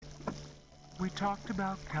We talked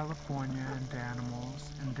about California and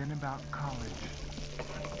animals, and then about college.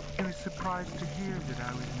 He was surprised to hear that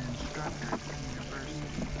I was an instructor at the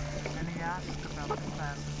university, and he asked about the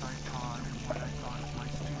classes I taught and what I thought of my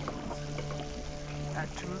students.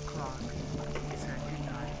 At 2 o'clock, he said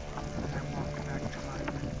goodnight, and I walked back to my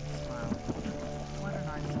room smiling. What a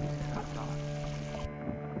nice man, I thought.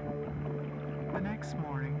 The next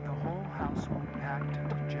morning, the whole household packed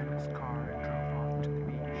into Jenna's car and drove off to the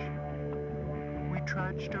beach. We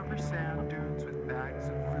trudged over sand dunes with bags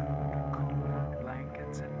of food, cooler,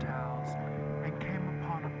 blankets, and towels, and came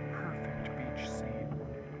upon a perfect beach scene.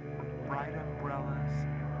 Bright umbrellas,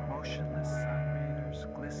 motionless sunbathers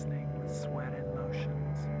glistening with sweat and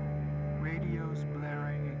lotions, radios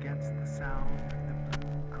blaring against the sound of the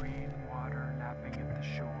blue-green water lapping at the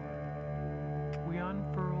shore. We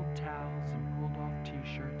unfurled towels and pulled off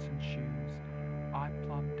t-shirts and shoes. I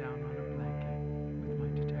plopped down on a blanket with my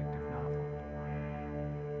detective novel.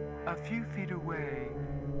 A few feet away,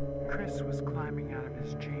 Chris was climbing out of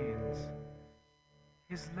his jeans.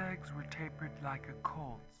 His legs were tapered like a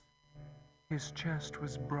colt's. His chest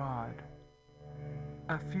was broad.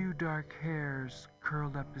 A few dark hairs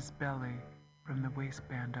curled up his belly from the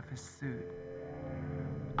waistband of his suit.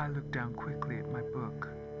 I looked down quickly at my book.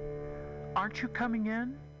 "Aren't you coming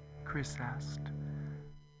in?" Chris asked.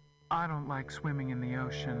 "I don't like swimming in the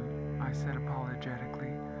ocean," I said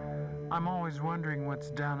apologetically. "I'm always wondering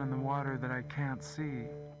what's down in the water that I can't see."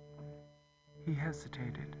 He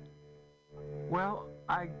hesitated. "Well,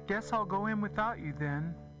 I guess I'll go in without you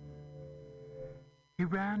then." He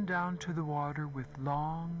ran down to the water with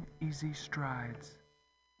long, easy strides.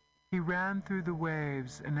 He ran through the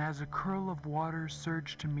waves, and as a curl of water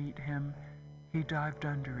surged to meet him, he dived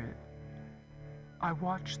under it. I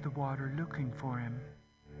watched the water looking for him.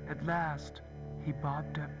 At last, he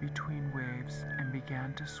bobbed up between waves and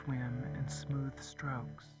began to swim in smooth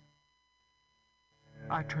strokes.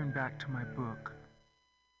 I turned back to my book.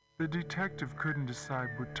 The detective couldn't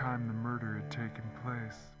decide what time the murder had taken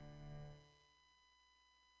place.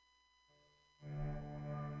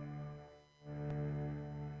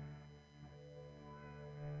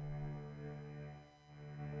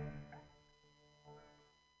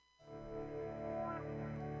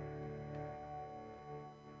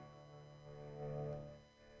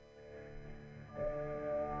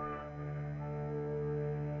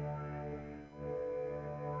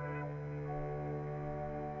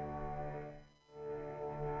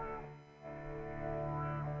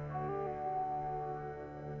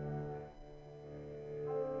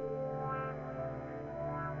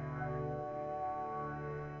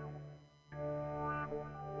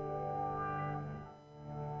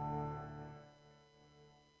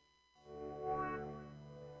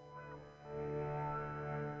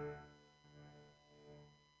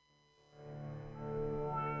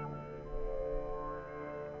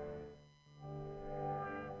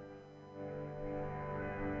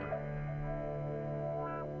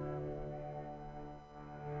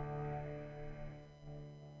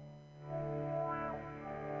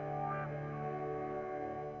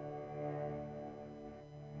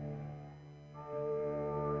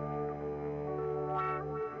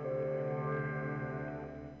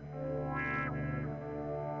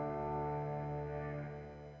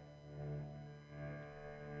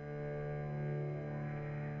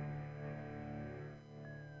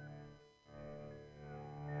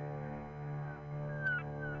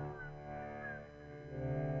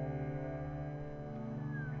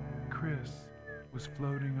 Chris was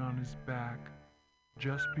floating on his back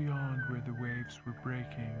just beyond where the waves were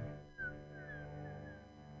breaking.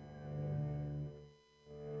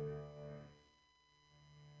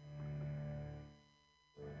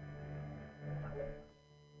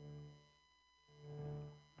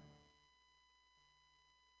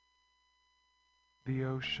 The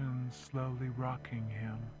ocean slowly rocking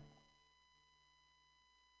him.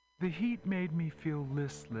 The heat made me feel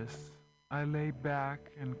listless. I lay back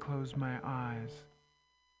and closed my eyes,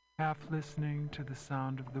 half listening to the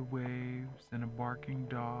sound of the waves and a barking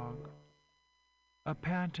dog. A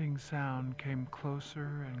panting sound came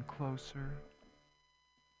closer and closer.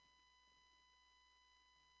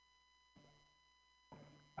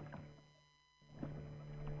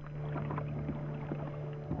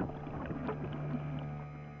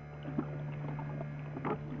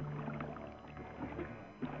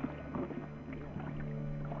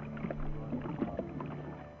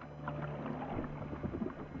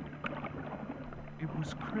 It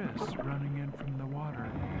was Chris running in from the water.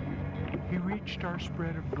 He reached our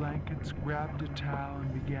spread of blankets, grabbed a towel,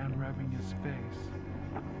 and began rubbing his face.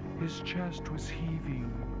 His chest was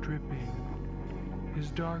heaving, dripping.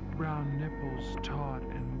 His dark brown nipples taut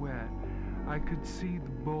and wet. I could see the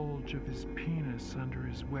bulge of his penis under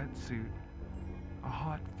his wetsuit. A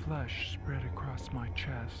hot flush spread across my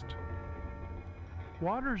chest.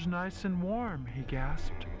 "Water's nice and warm," he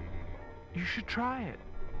gasped. "You should try it."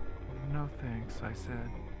 "No thanks," I said.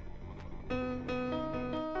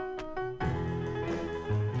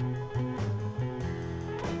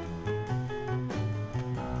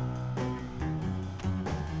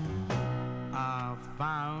 I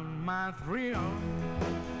found my thrill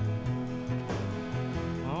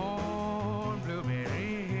on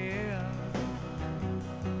Blueberry Hill,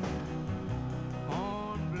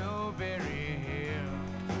 on Blueberry Hill.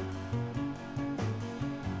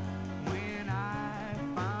 When I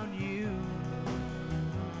found you,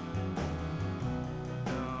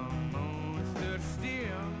 the moon stood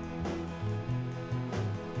still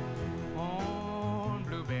on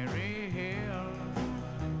Blueberry Hill.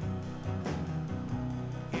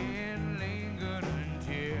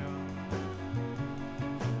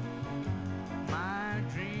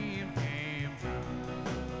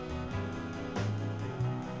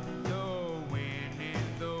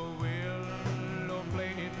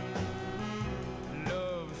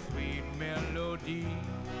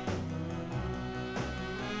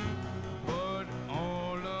 But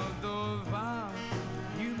all of those vows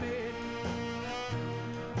you made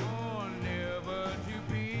are never to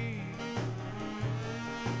be.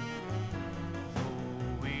 So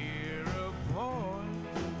we're apart.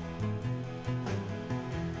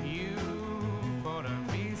 You thought of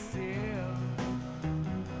me still,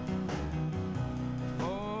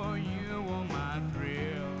 for you were my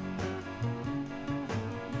thrill.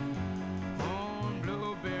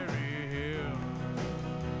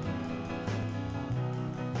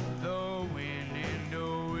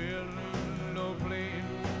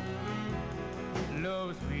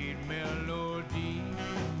 Love's sweet melody,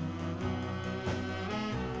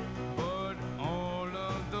 but all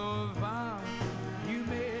of those vows you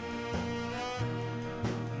made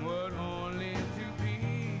were only to be.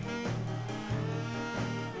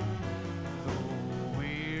 So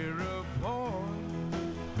we're apart.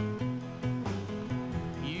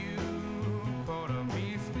 You thought of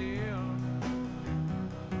me still,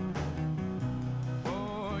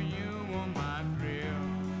 for you were my thrill.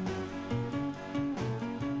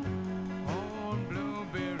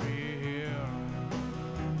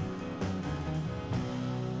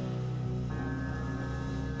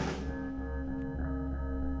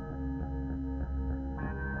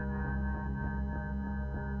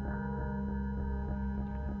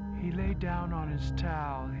 He lay down on his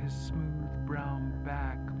towel, his smooth brown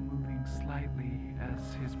back moving slightly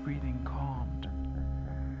as his breathing calmed.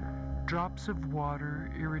 Drops of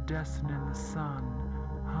water, iridescent in the sun,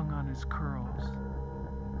 hung on his curls.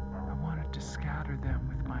 I wanted to scatter them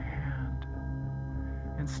with my hand.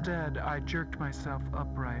 Instead, I jerked myself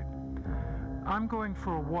upright. "I'm going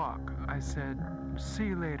for a walk," I said. "See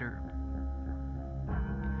you later."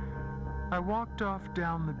 I walked off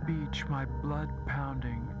down the beach, my blood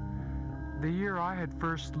pounding. The year I had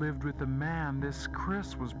first lived with a man, this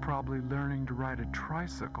Chris was probably learning to ride a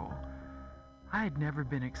tricycle. I had never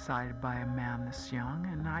been excited by a man this young,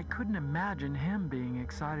 and I couldn't imagine him being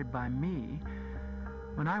excited by me.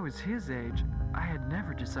 When I was his age, I had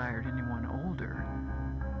never desired anyone older.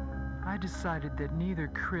 I decided that neither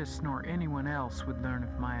Chris nor anyone else would learn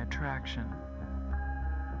of my attraction.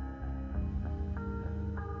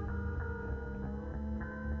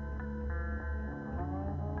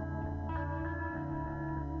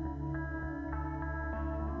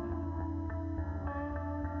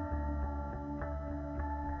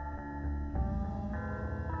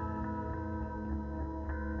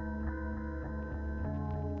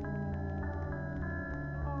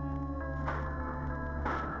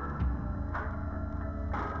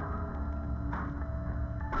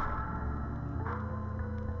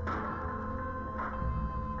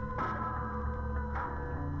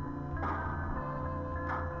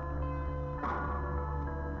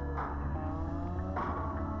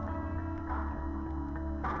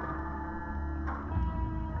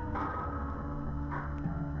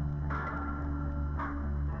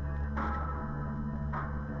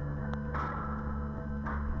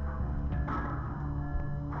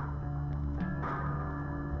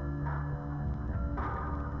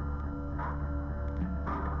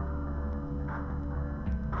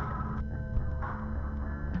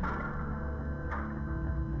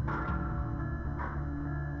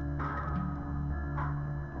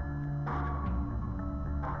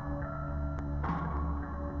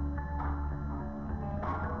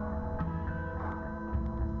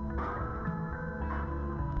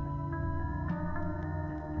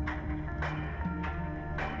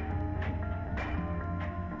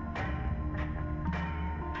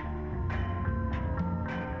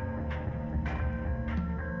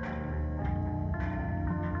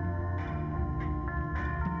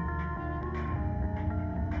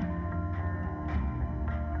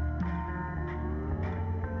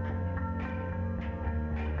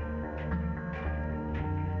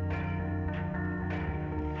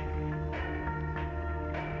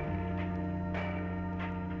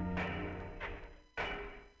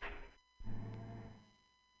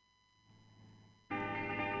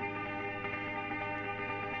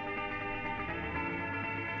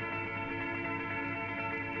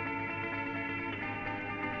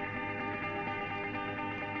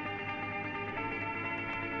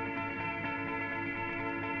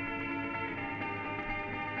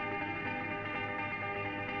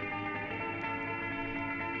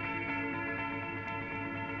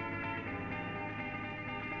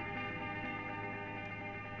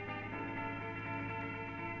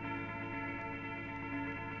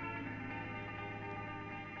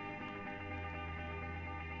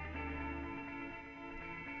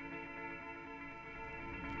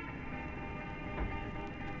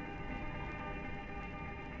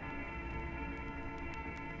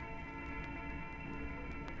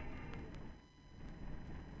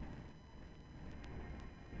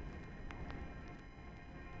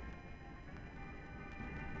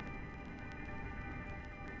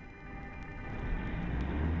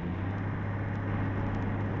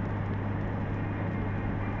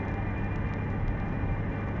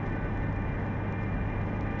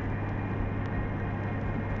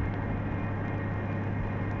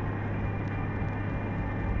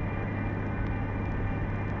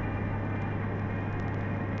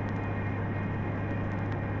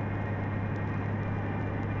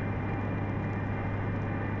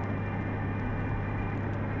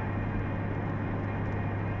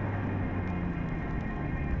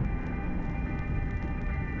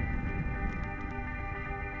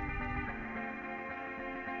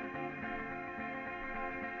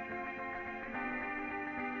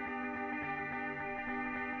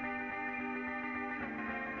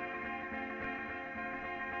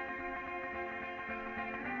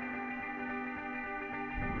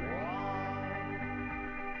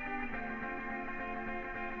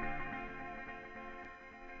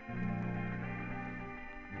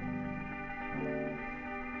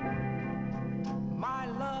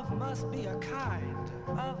 must be a kind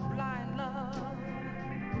of blind love.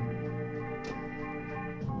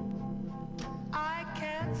 I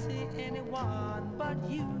can't see anyone but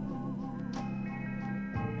you.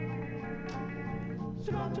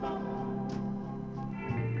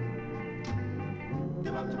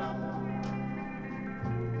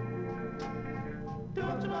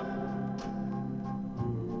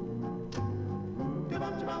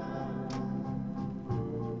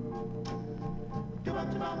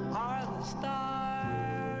 Are the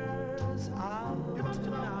stars out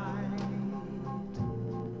tonight?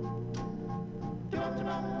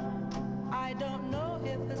 I don't know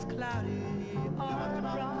if it's cloudy or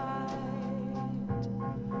bright.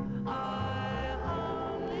 I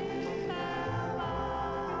only have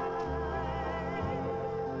eyes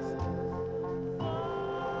for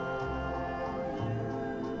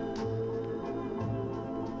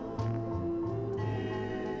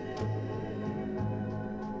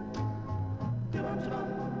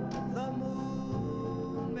the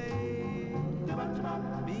moon may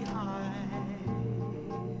be high,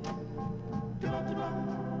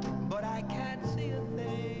 but I can't see a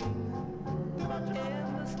thing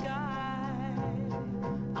in the sky.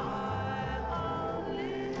 I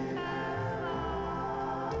only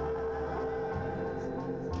have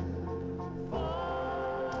eyes for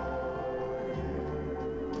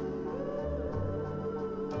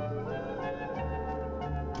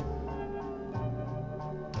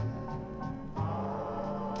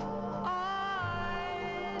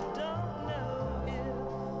I don't know if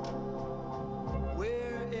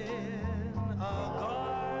we're in a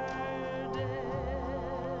garden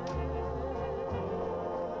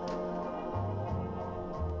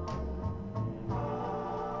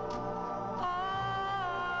or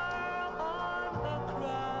on a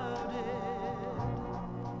crowded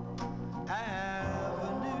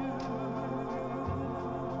avenue.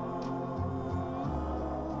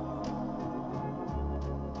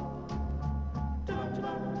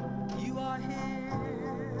 You are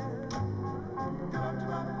here,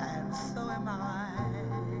 and so am I.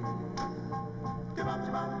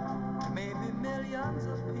 Maybe millions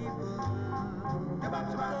of people go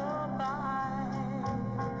by,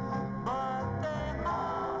 but they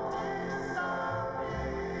all disappear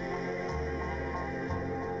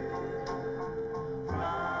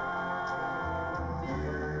from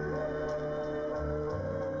view.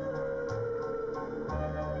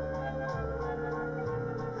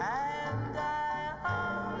 And I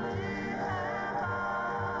only have eyes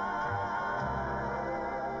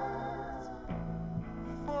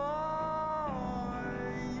for you.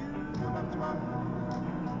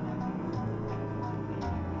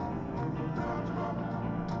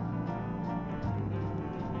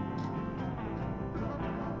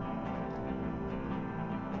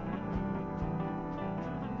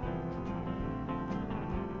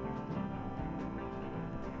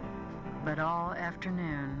 But all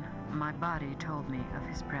afternoon, my body told me of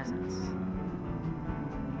his presence.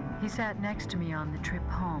 He sat next to me on the trip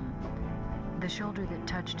home. The shoulder that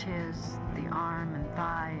touched his, the arm and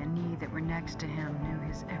thigh and knee that were next to him knew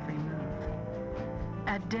his every move.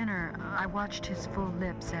 At dinner, I watched his full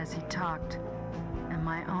lips as he talked, and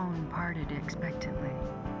my own parted expectantly.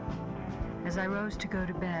 As I rose to go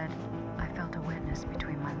to bed, I felt a wetness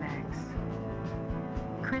between my legs.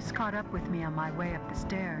 Chris caught up with me on my way up the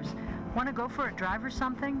stairs. Want to go for a drive or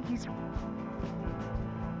something? He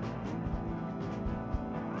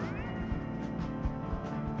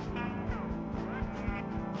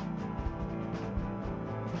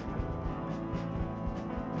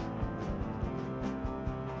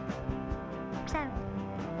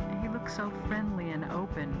looked so friendly and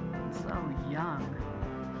open, and so young.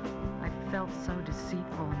 I felt so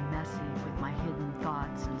deceitful and messy with my hidden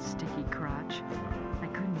thoughts and sticky crotch. I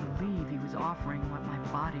couldn't believe he was offering what my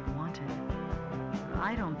body wanted.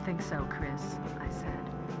 I don't think so, Chris, I said.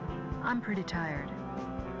 I'm pretty tired.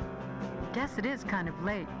 Guess it is kind of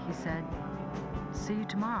late, he said. See you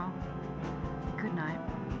tomorrow. Good night.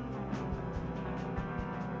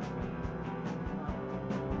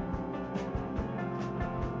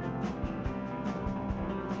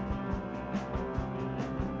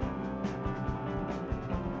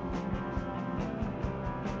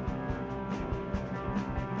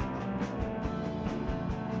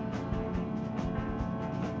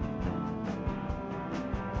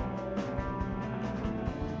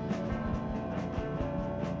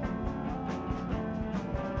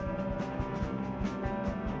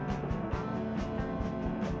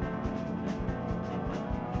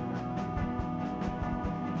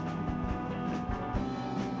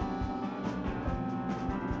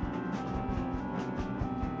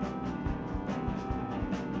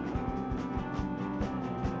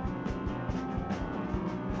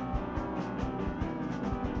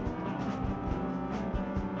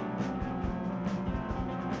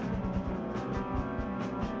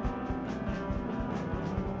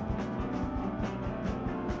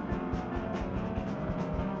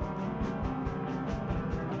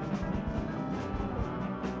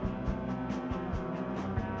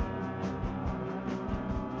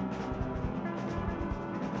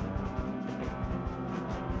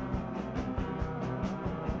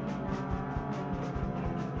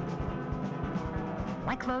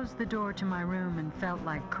 closed the door to my room and felt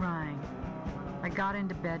like crying. I got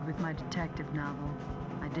into bed with my detective novel.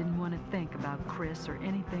 I didn't want to think about Chris or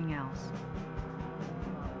anything else.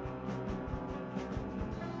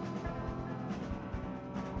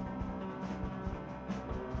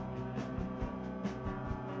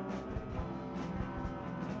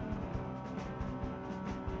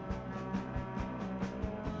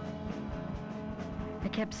 I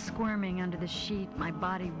kept squirming under the sheet, my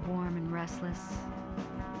body warm and restless.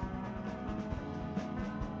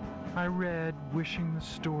 I read, wishing the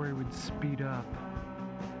story would speed up.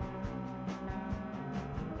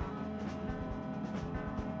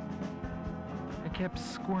 I kept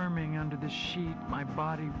squirming under the sheet, my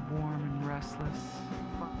body warm and restless.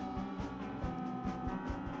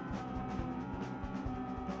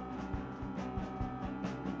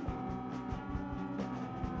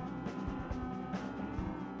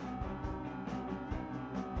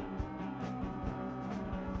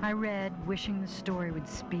 I read, wishing the story would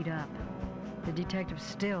speed up. The detective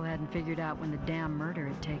still hadn't figured out when the damn murder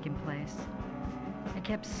had taken place. I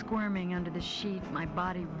kept squirming under the sheet, my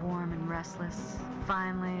body warm and restless.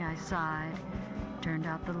 Finally, I sighed, turned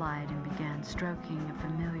out the light, and began stroking a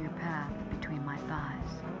familiar path between my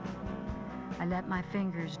thighs. I let my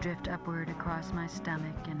fingers drift upward across my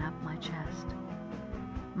stomach and up my chest.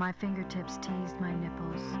 My fingertips teased my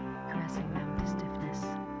nipples, caressing them to stiffness.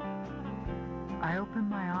 I opened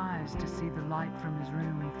my eyes to see the light from his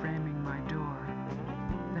room framing my door.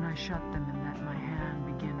 Then I shut them and let my hand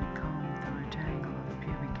begin to comb through a tangle of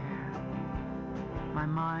pubic hair. My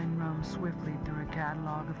mind roamed swiftly through a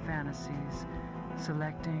catalog of fantasies,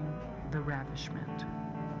 selecting the ravishment.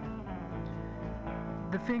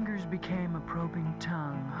 The fingers became a probing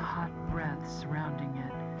tongue, hot breath surrounding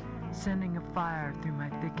it, sending a fire through my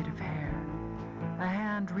thicket of hair. A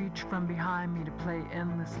hand reached from behind me to play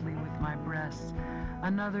endlessly with my breasts.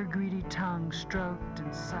 Another greedy tongue stroked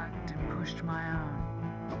and sucked and pushed my own.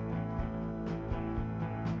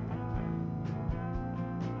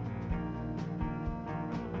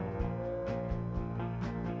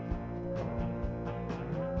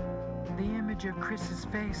 The image of Chris's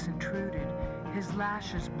face intruded, his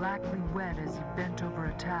lashes blackly wet as he bent over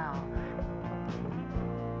a towel.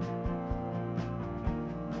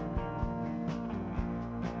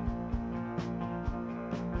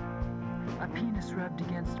 A penis rubbed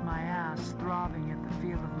against my ass, throbbing at the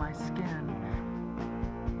feel of my skin.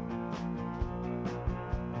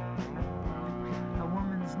 A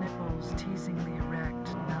woman's nipples, teasingly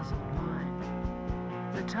erect, nuzzled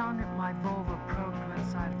mine. The tongue at my vulva probed one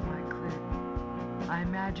side of my clit. I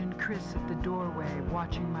imagined Chris at the doorway,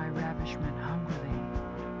 watching my ravishment hungrily.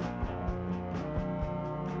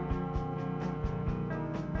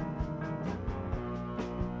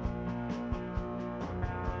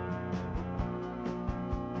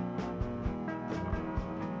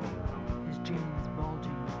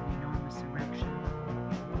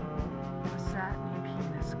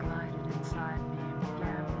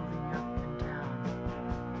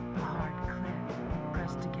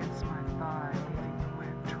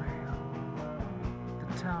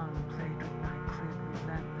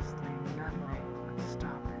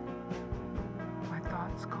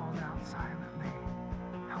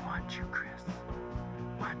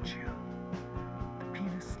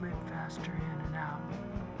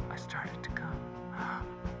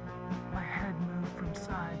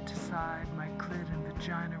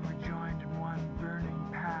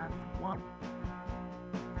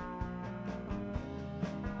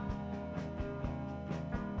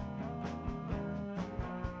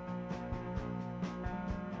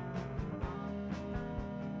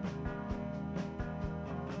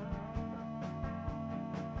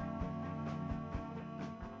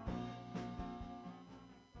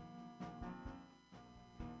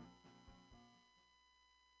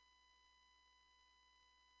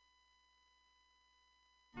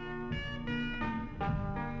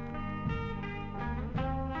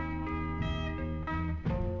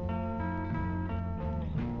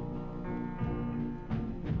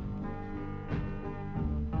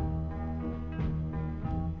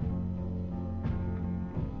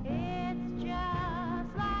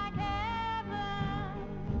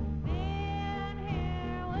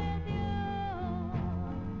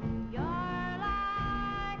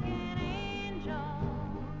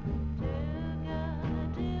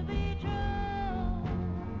 To be true.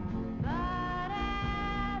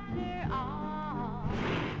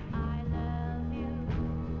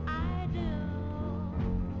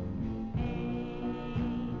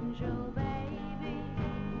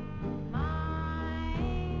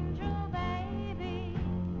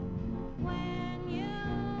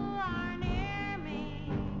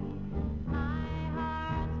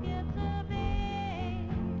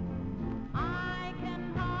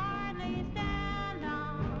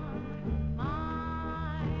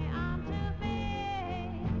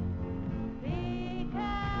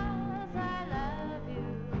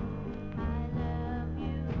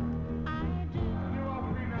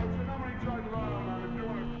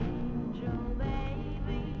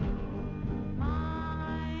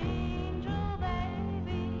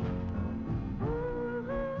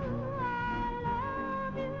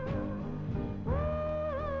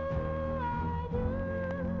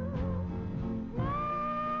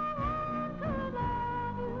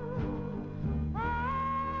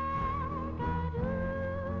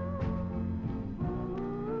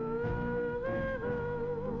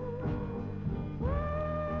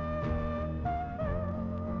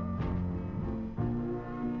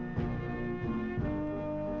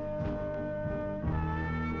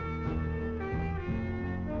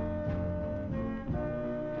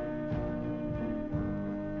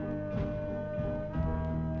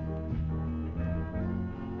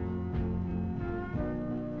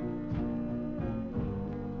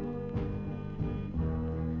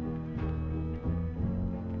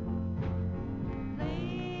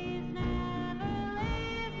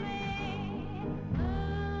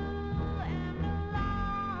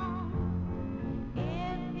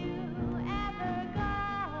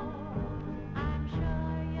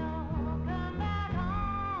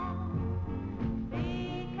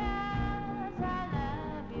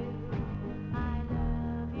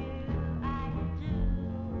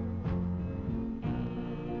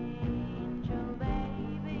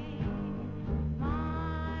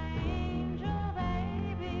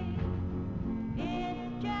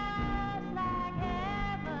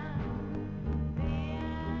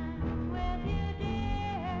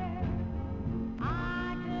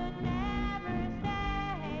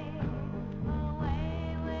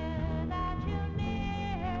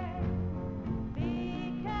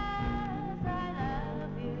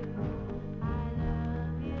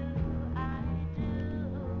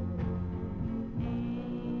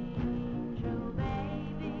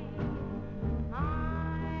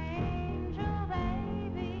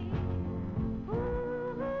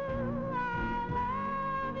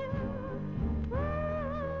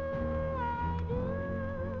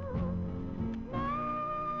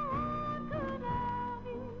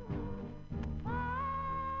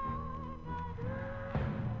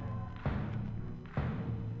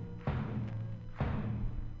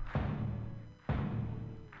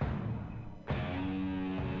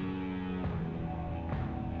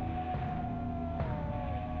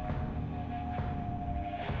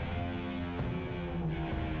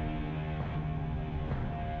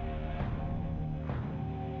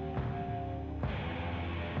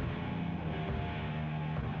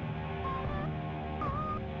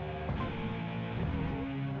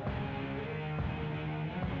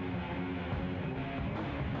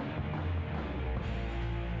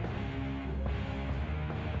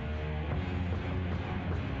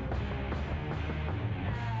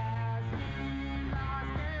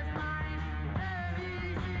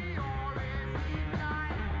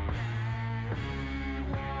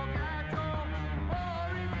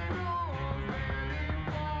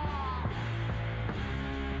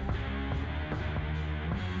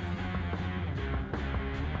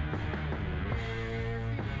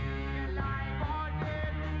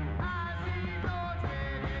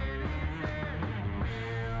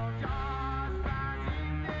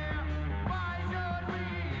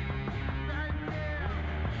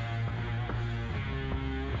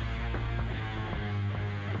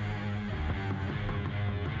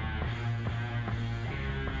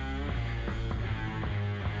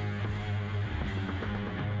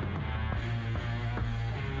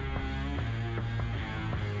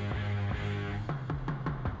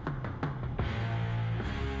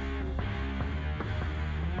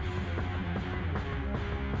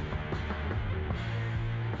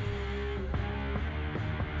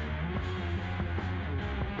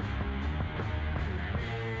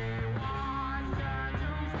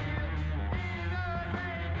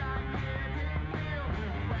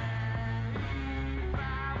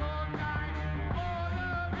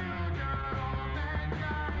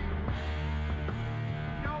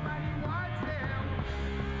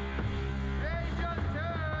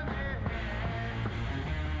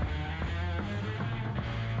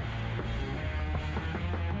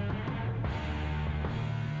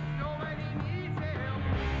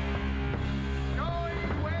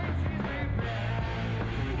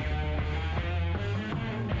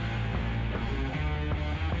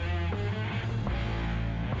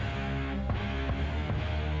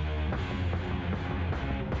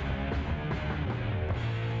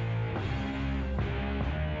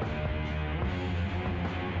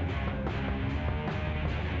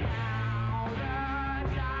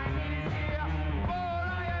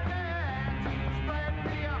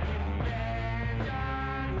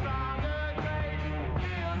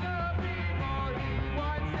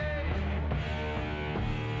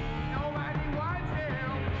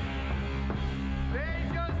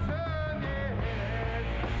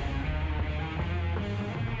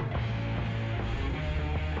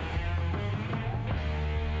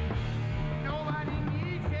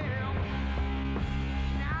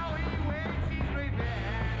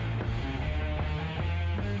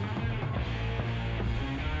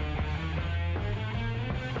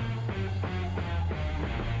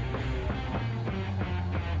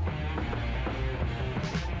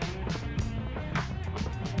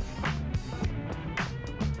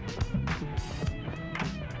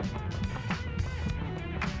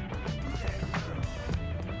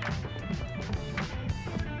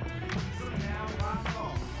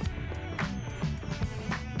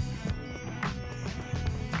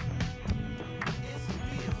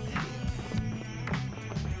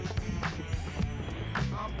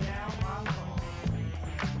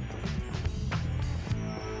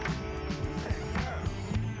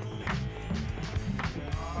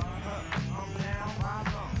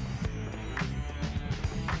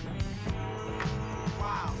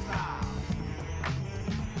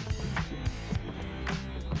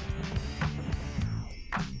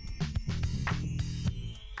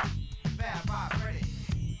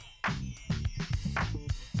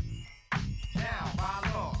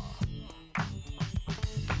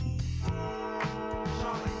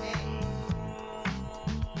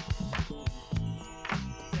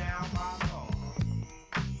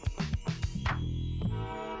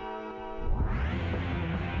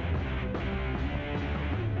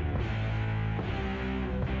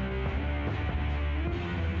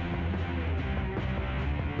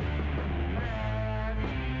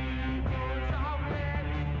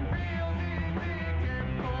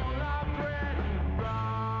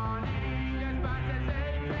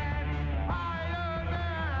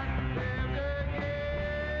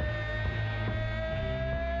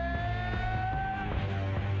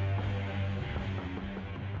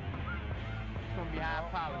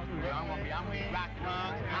 I'm gonna be rock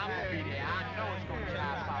lungs. I'm gonna be there. I know it's gonna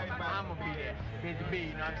chive pop. I'm gonna be there. Busy B,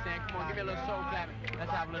 you know what I'm saying? Come on, give me a little soul clap.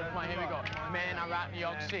 Let's have a little fun. Here we go. Man, I rock New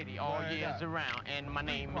York City all years around, and my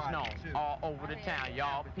name is known all over the town.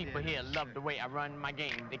 Y'all people here love the way I run my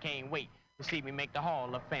game. They can't wait to see me make the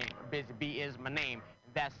Hall of Fame. Busy B is my name.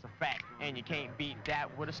 That's a fact, and you can't beat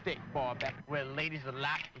that with a stick, boy. Back where ladies a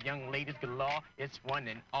lot, young ladies galore, it's one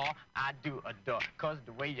and all I do adore. Cause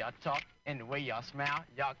the way y'all talk and the way y'all smile,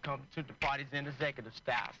 y'all come to the parties in executive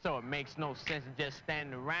style. So it makes no sense to just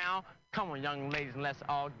stand around. Come on, young ladies, and let's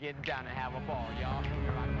all get down and have a ball, y'all.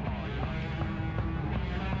 Rock the ball, y'all.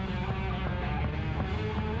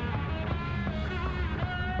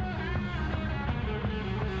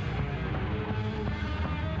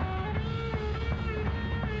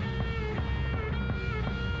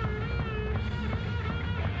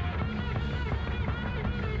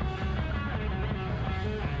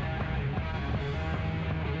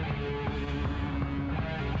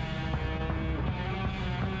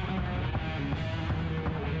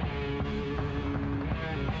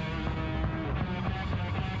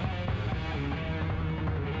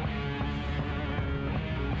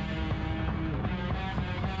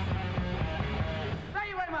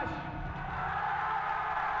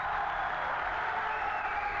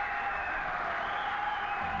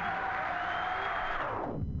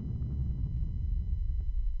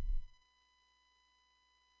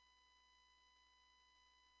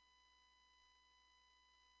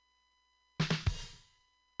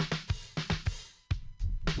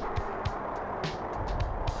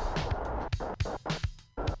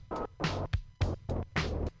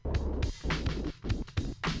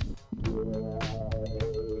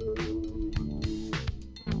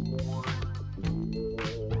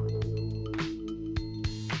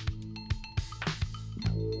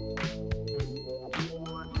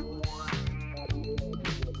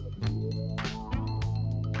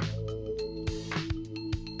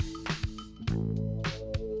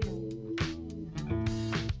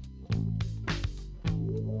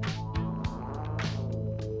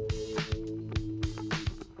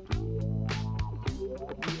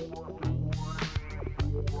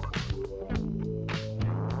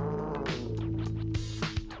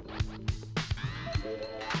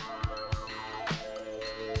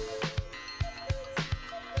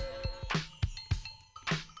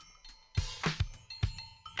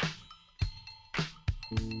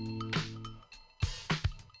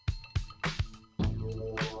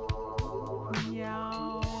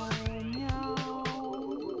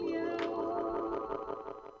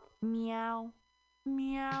 Meow,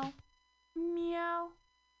 meow, meow,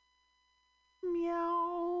 meow,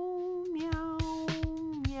 meow,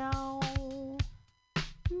 meow,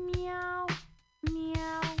 meow,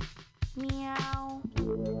 meow, meow.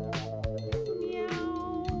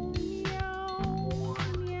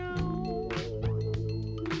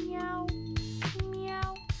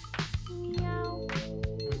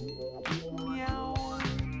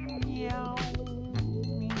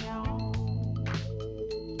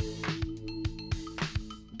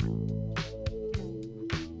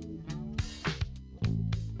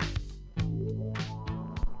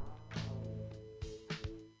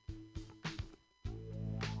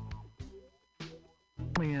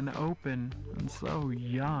 And open and so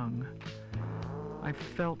young. I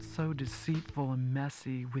felt so deceitful and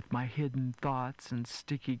messy with my hidden thoughts and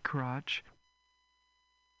sticky crotch.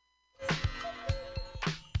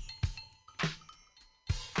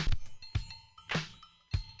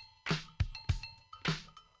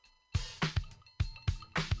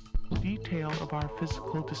 Detail of our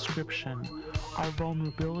physical description, our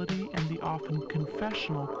vulnerability, and the often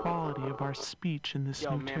confessional quality of our speech in this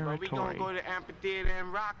new territory. But we gonna go to the amphitheater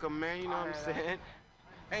and rock 'em, man, you know what I'm saying?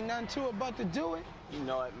 Ain't nothing to it but to do it. You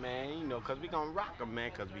know it, man, you know, cause we gonna rock 'em,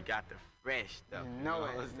 man, cause we got the fresh stuff. You know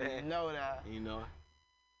what I'm saying? You know that. You know.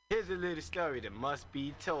 Here's a little story that must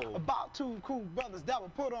be told. About two cool brothers that were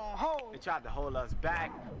put on hold. They tried to hold us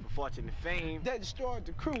back for fortune and fame. They destroyed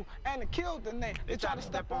the crew and they killed the name. They tried to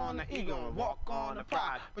step on the ego and walk on the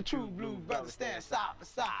pride. But true blue brothers stand side by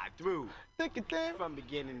side. Through thick and thin, from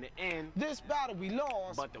beginning to end. This battle we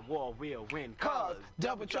lost, but the war will win. Cause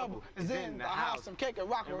double trouble is in the house. I'm Cake and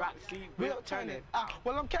Rock, we'll turn it out.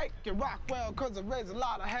 Well, I'm Cake and Rock, well, cause I raise a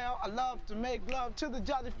lot of hell. I love to make love to the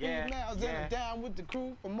jolly females. And I'm down with the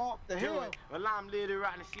crew from off the hill. Well, I'm little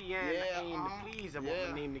rotten C and I aim to please. I want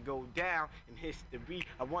my name to go down in history.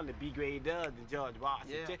 I want to be greater than George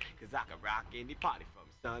Washington, cause I can rock any party from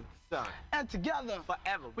son to son. And together,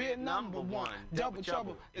 forever, we're number one. Double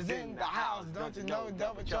trouble is in the house. Don't you know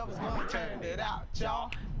double trouble's gonna turn it out,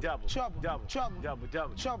 y'all? Double trouble, double trouble, double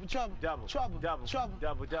double trouble, trouble, double trouble, double trouble,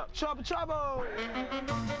 double double trouble, trouble.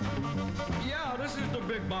 Yeah, this is the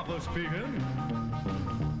Big Bopper speaking.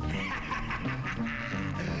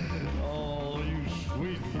 Oh, you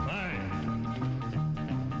sweet thing.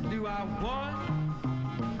 Do I want?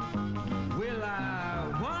 Will I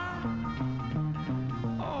what?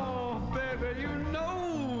 Oh, baby, you know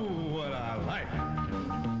what I like.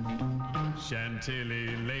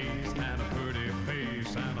 Chantilly lace and a pretty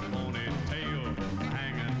face and a ponytail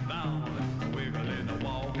hanging down, a wiggle in the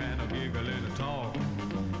walk and a giggle in the talk.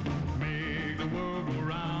 Make the world go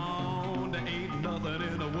round. There ain't nothing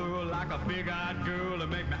in the world like a big-eyed girl to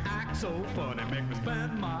make me act so funny, make me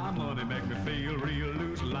spend my money, make me feel real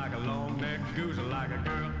loose like a long-necked goose, like a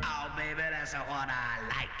girl. Oh, baby, that's what I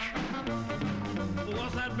like.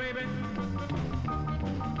 What's that, baby?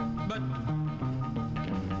 But,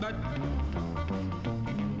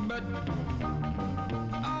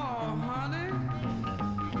 oh, honey.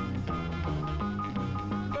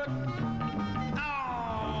 But,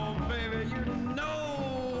 oh, baby, you know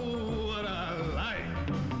what I like.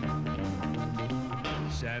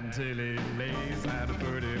 Chantilly lace and a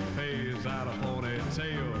pretty face and a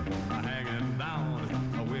ponytail hanging down,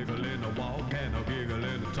 a wiggle in the walk and a giggle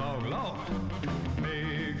in the talk. Lord,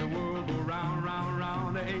 make the world go round, round,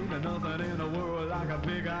 round. There ain't nothing in the world like a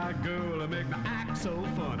big-eyed girl to make me act so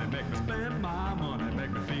funny, make me spend my money,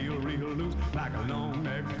 make me feel real loose like a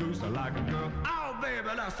long-necked goose, like a girl. Oh, baby,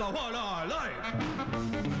 that's what I like.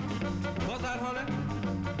 What's that, honey?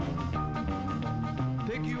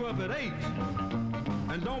 Pick you up at 8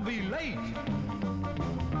 and don't be late.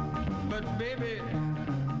 But, baby,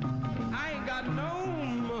 I ain't got no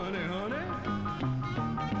money, honey.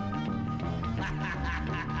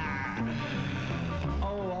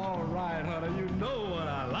 Oh, all right, honey, you know what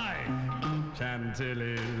I like.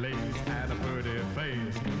 Chantilly lace and a pretty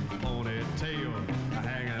face, ponytail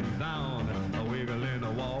hanging down, a wiggle in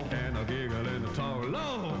the walk and a giggle in the talk.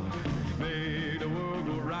 Lord, make the world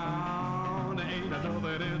go round. There ain't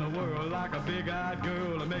nothing in the world like a big-eyed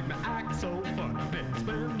girl to make me act so funny, make me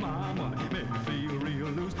spend my money, make me feel real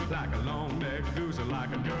loose like a long-necked goose,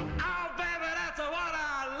 like a girl. Oh, baby, that's what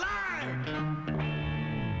I like.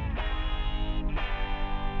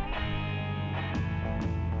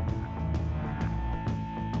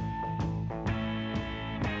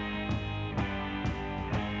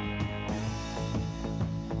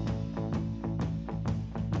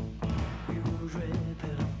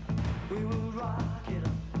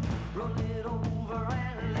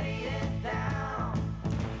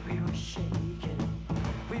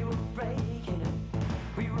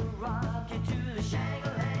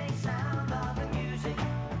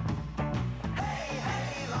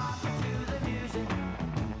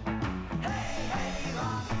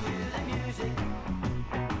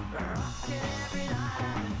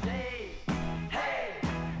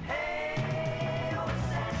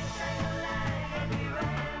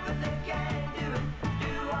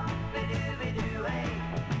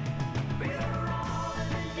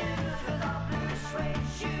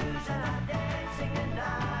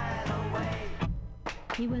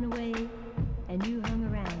 He went away, and you hung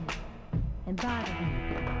around and bothered him.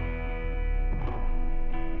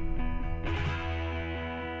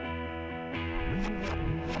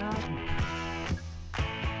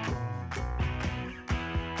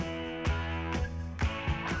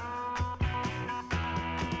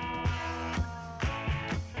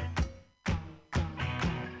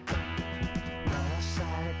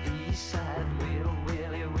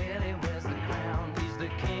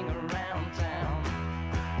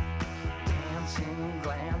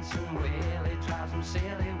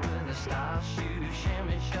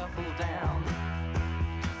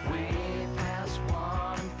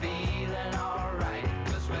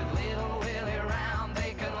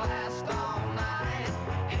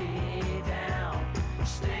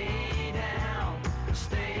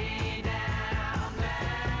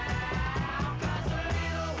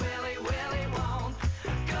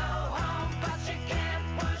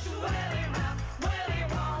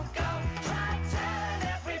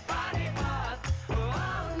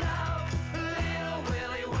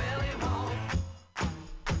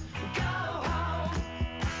 Go!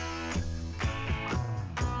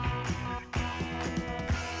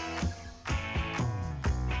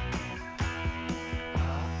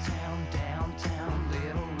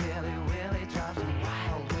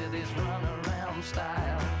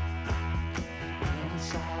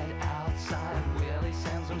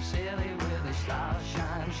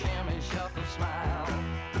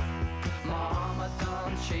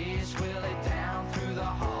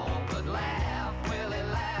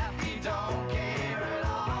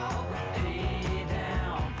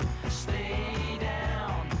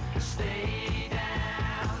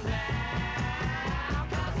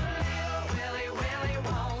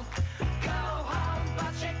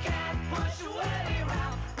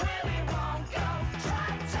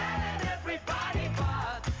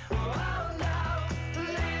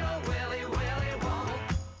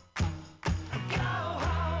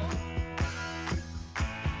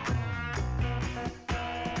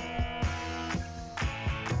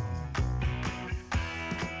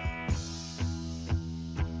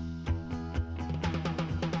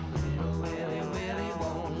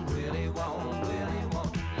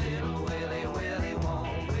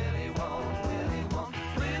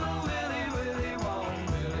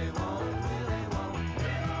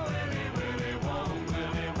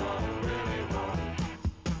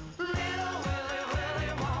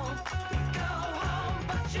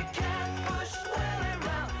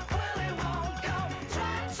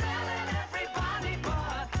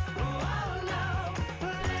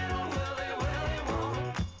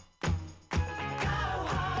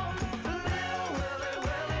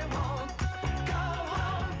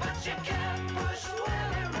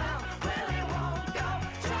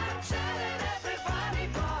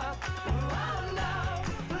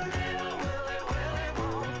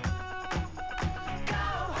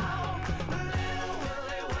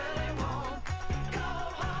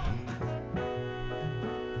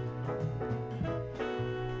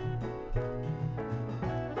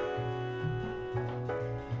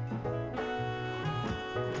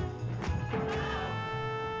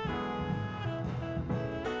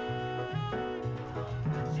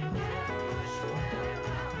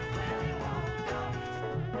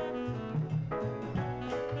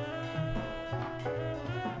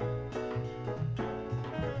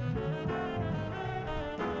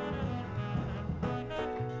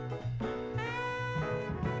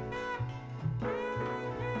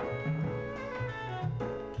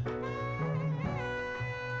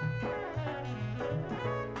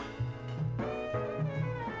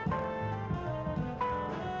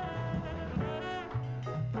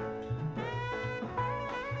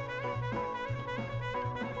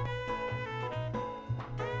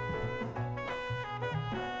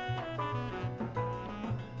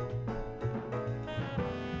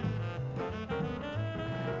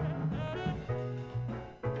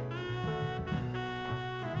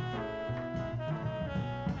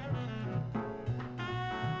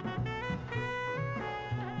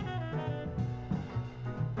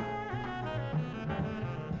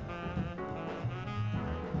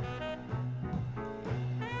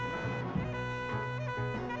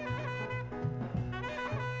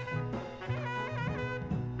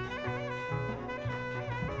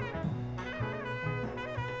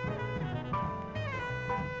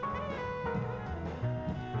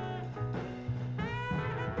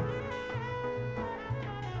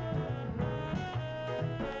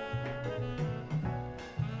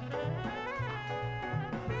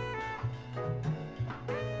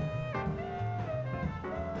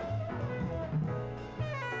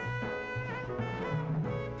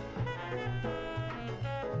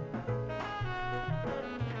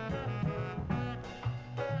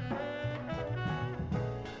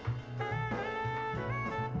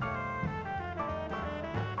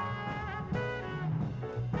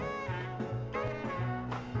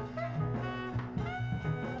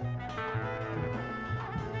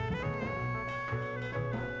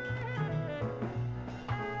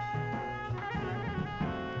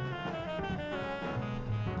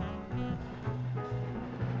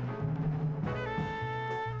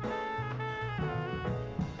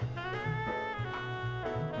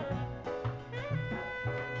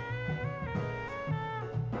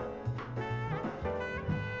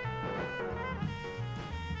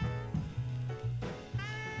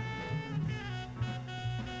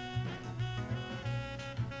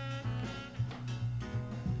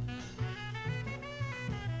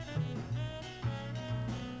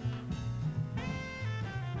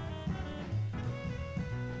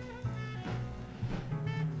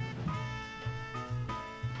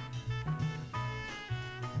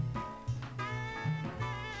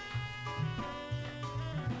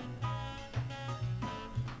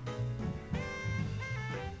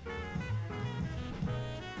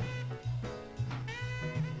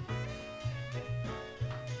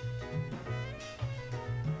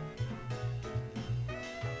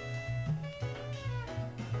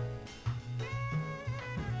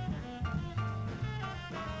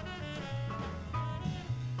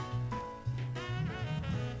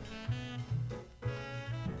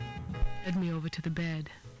 led me over to the bed.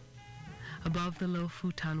 Above the low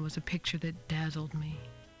futon was a picture that dazzled me.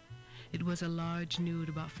 It was a large nude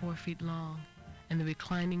about 4 feet long, and the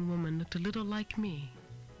reclining woman looked a little like me.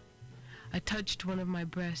 I touched one of my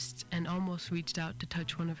breasts and almost reached out to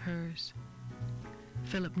touch one of hers.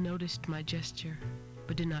 Philip noticed my gesture,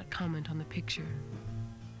 but did not comment on the picture.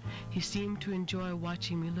 He seemed to enjoy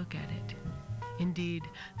watching me look at it. Indeed,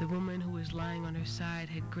 the woman who was lying on her side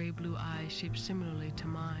had gray-blue eyes shaped similarly to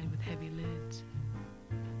mine with heavy lids.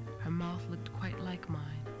 Her mouth looked quite like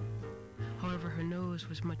mine. However, her nose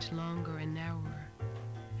was much longer and narrower,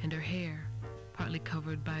 and her hair, partly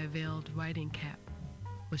covered by a veiled riding cap,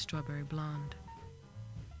 was strawberry blonde.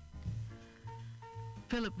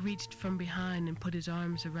 Philip reached from behind and put his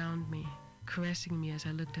arms around me, caressing me as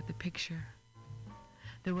I looked at the picture.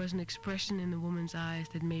 There was an expression in the woman's eyes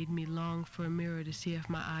that made me long for a mirror to see if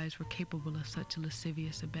my eyes were capable of such a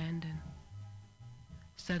lascivious abandon.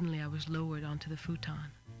 Suddenly I was lowered onto the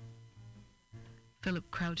futon.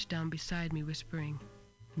 Philip crouched down beside me, whispering,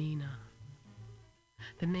 "Nina."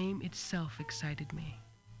 The name itself excited me.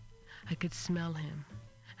 I could smell him,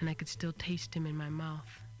 and I could still taste him in my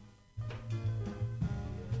mouth.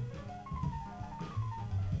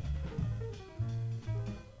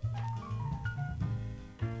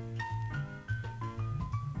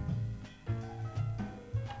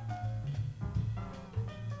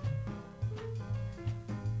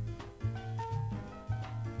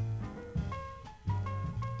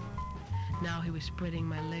 Now he was spreading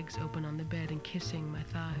my legs open on the bed and kissing my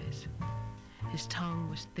thighs. His tongue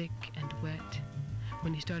was thick and wet.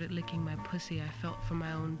 When he started licking my pussy, I felt for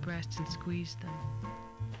my own breasts and squeezed them.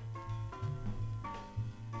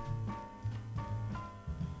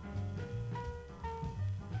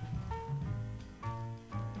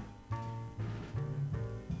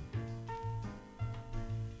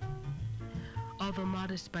 Although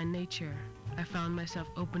modest by nature, I found myself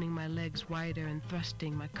opening my legs wider and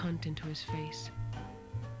thrusting my cunt into his face.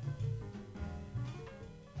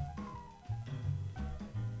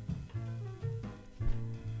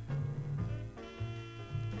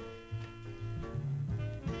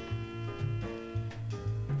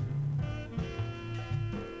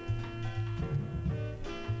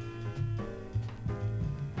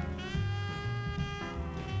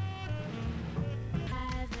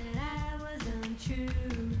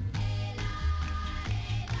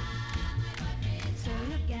 So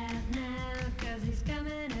look out now, 'cause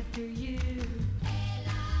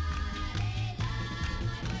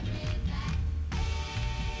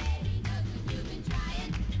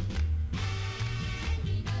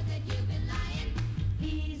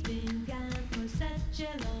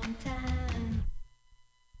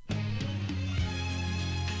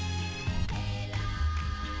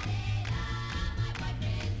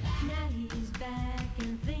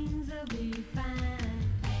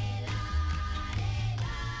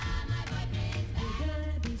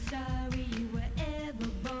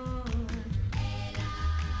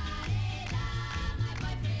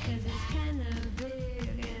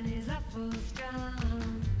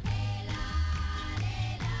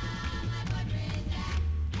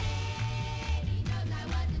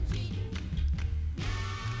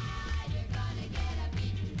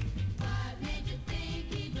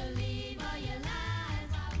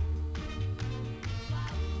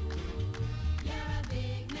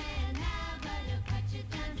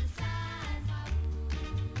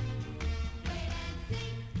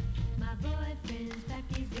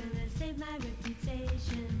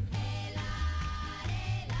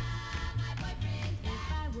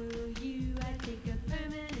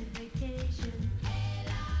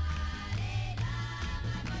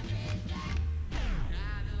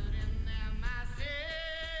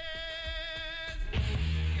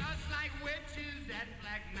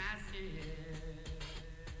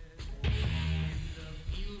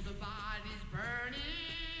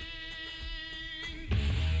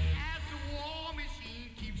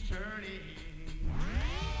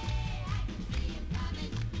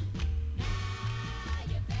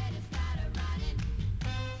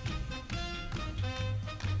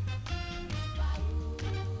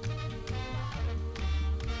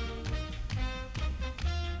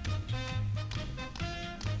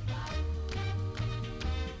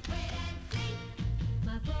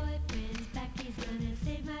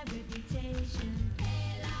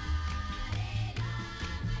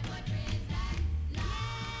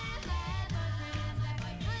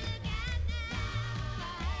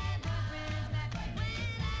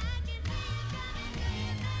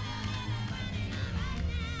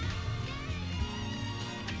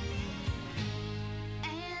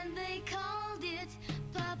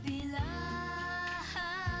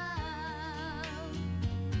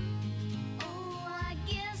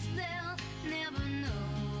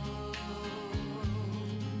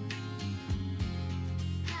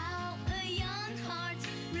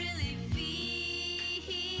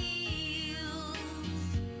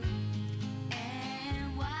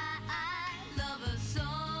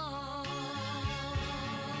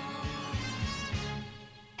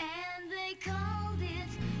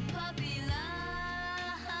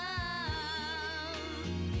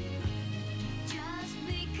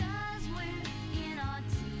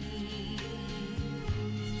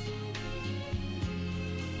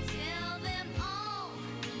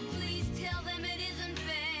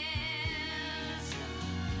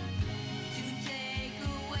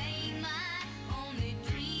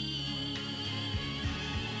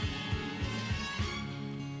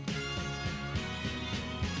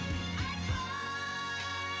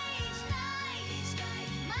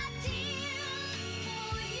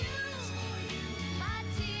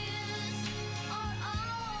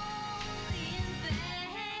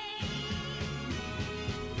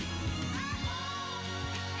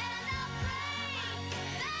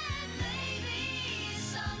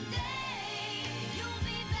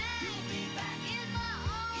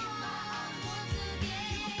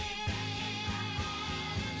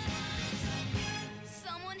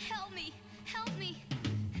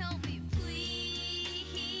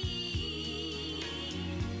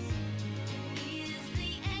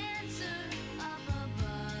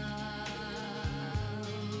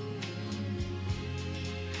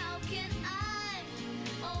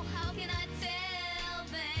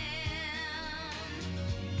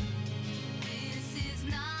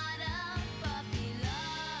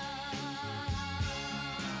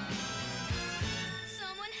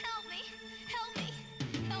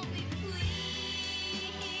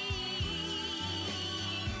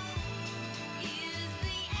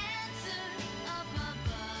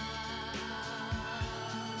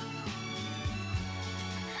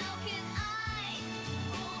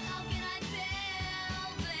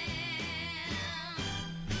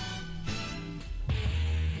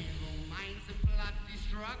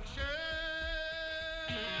destruction,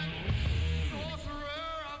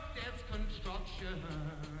 sorcerer of death's construction.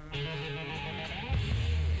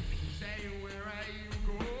 Say where you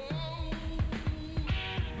go,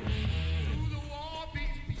 to the war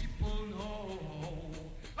peace people know.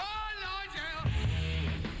 Oh Lord, yeah.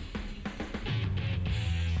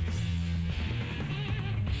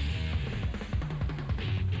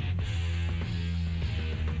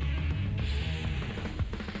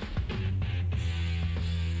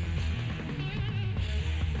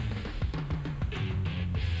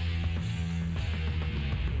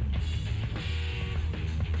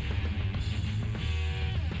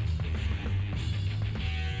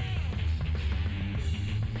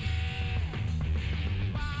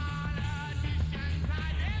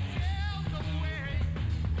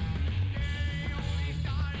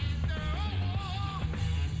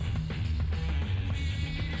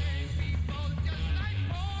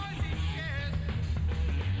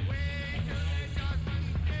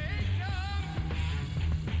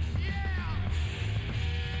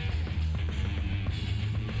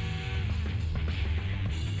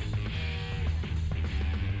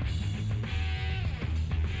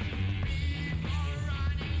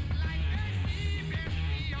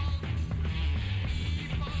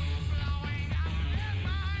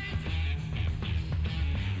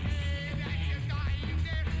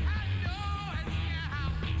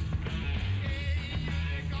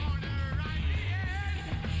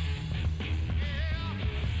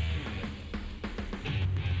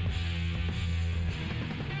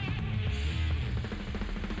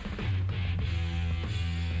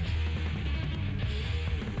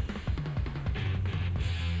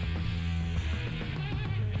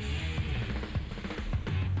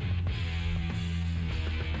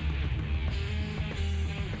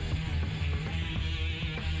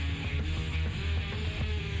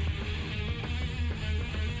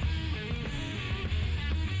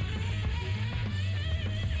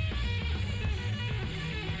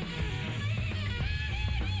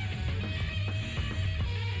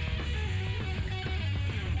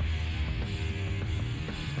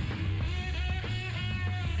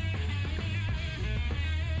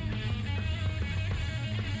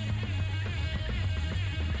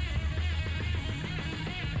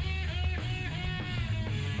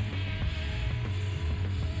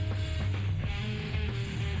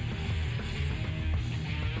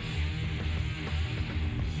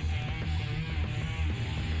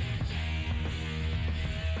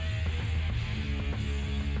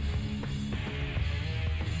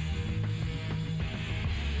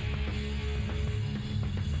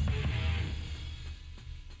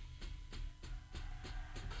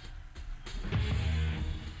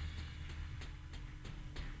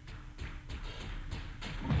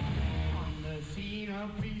 A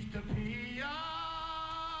priest appears,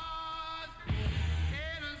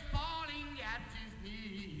 head is falling at his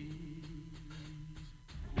knees.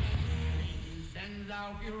 He sends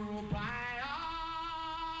out hero fire,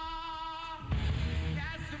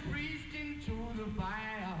 casts the priest into the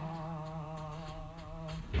fire.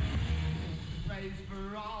 Praise for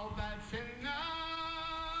all bad sinners,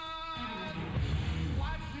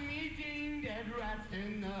 watch the meeting dead rat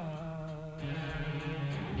sinners.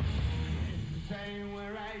 Say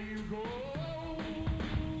where you go,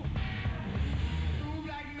 through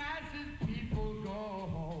black masses people go.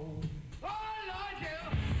 Oh Lord, yeah.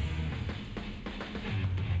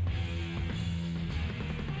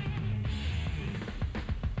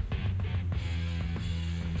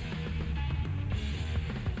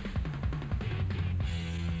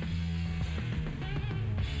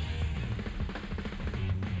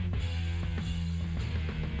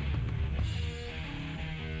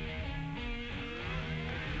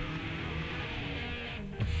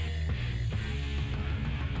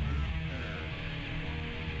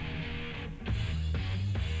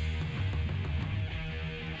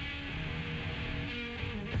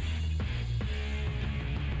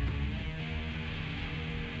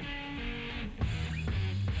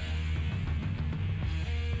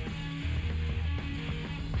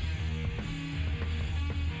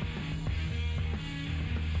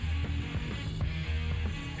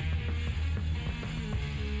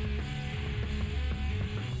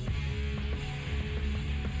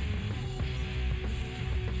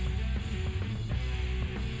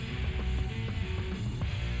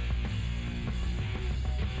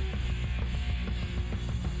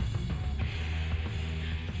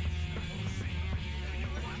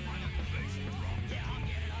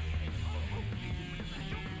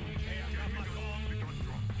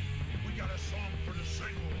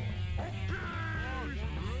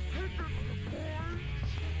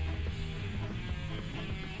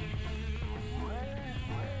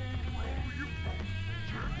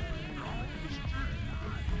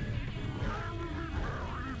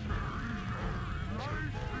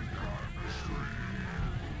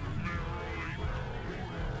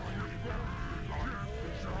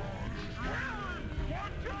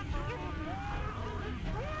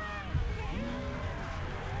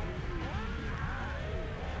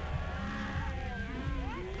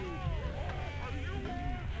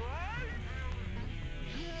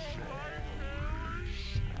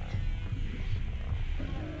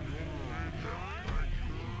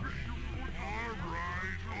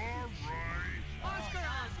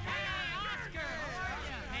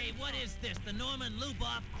 What is this, the Norman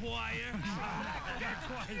Luboff Choir?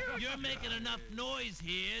 You're making enough noise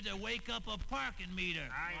here to wake up a parking meter.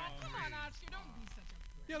 Come on, Oscar, don't be such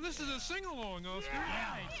a... Yeah, this is a sing-along, Oscar.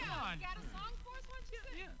 Yeah, come on. You got a song for us? Why don't you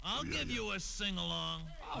sing? I'll give you a sing-along.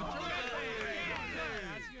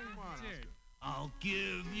 I'll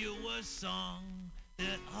give you a song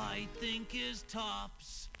that I think is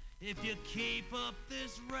tops. If you keep up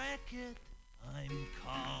this racket, I'm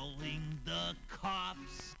calling the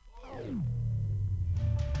cops.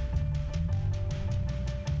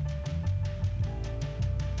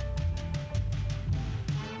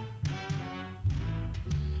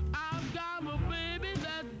 I've got a baby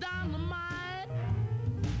that's dynamite.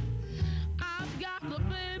 I've got a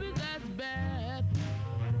baby that's bad.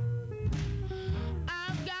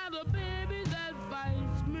 I've got a baby that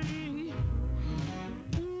fights me.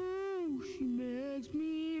 Ooh, she makes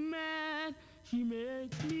me mad. She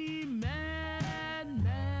makes me mad,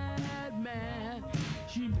 mad, mad.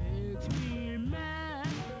 She makes me mad.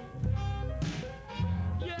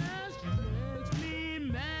 Yes, she makes me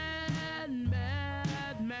mad,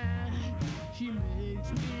 mad, mad. She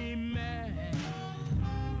makes me mad.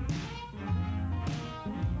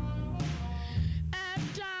 At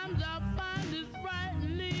times I find it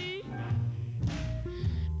frightening.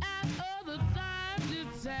 At other times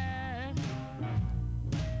it's sad.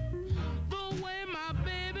 The way my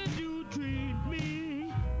baby do treat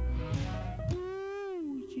me.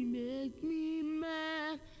 Ooh, she makes me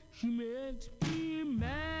mad. She makes me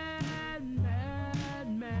mad, mad,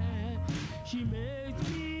 mad. She makes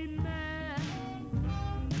me mad.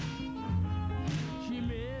 She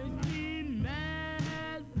makes me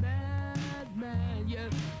mad, mad, mad.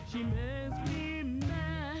 Yes, she makes me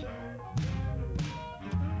mad.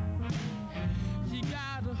 She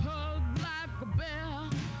got a hug like a bear,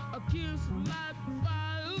 a kiss like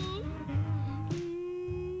fire.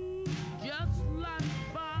 Ooh, just like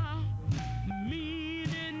fire. Mean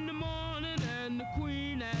in the morning and the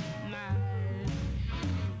queen at night.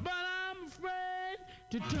 But I'm afraid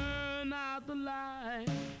to turn out the light.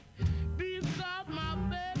 Because my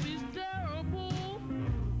baby's terrible.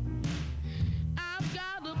 I've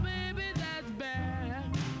got a baby that's bad.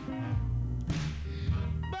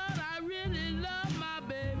 But I really love my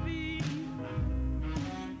baby.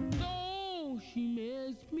 So she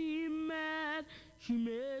makes me mad. She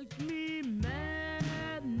makes me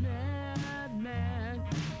mad, mad, mad.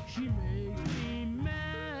 She makes me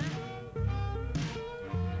mad.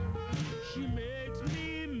 She makes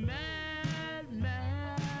me mad,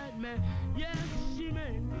 mad, mad. Yes, she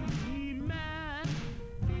makes me mad.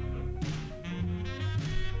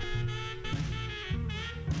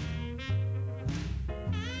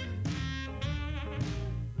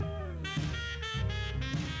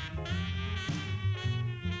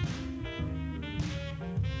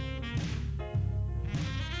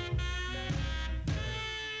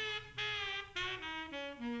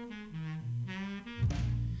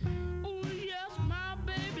 Oh yes, my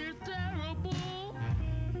baby's terrible.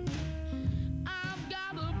 I've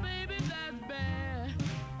got a baby that's bad.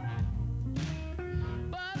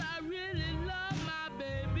 But I really love my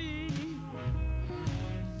baby.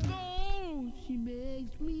 So she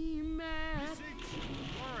makes me mad.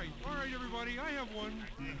 All right, everybody, I have one.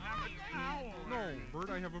 No, Bert,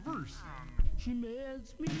 I have a verse. She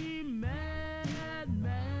makes me mad,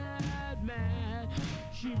 mad, mad.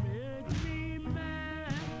 She makes me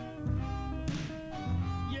mad.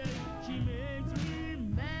 Yeah, she makes me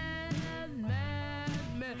mad, mad,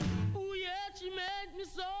 mad. Oh yeah, she makes me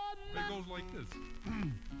so mad. It goes like this.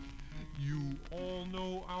 You all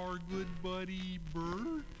know our good buddy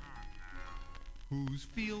Bert, whose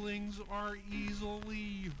feelings are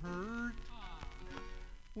easily hurt.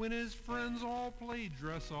 When his friends all play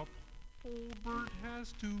dress up, old Bert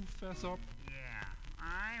has to fess up. Yeah,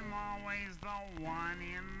 I'm always the one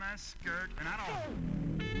in the skirt, and I don't...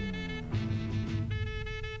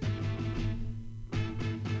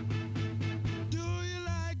 Do you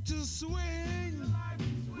like to swing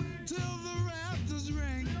till the rafters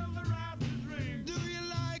ring? Do you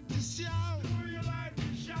like to shout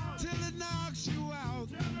till it knocks you out?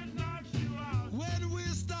 When we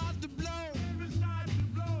start to blow,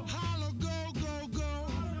 holler, go, go, go.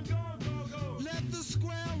 Let the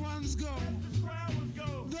square ones go.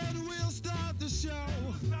 Then we'll start the show.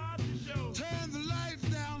 Turn the lights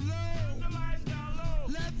down low.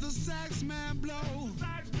 Let the sax man blow.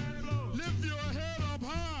 Lift your head up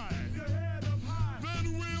high.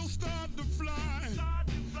 Then we'll start to fly.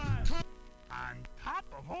 On top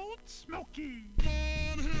of Old Smoky. Come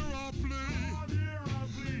on, here I play.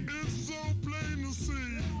 It's so plain to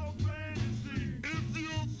see. If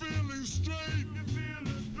you're feeling straight,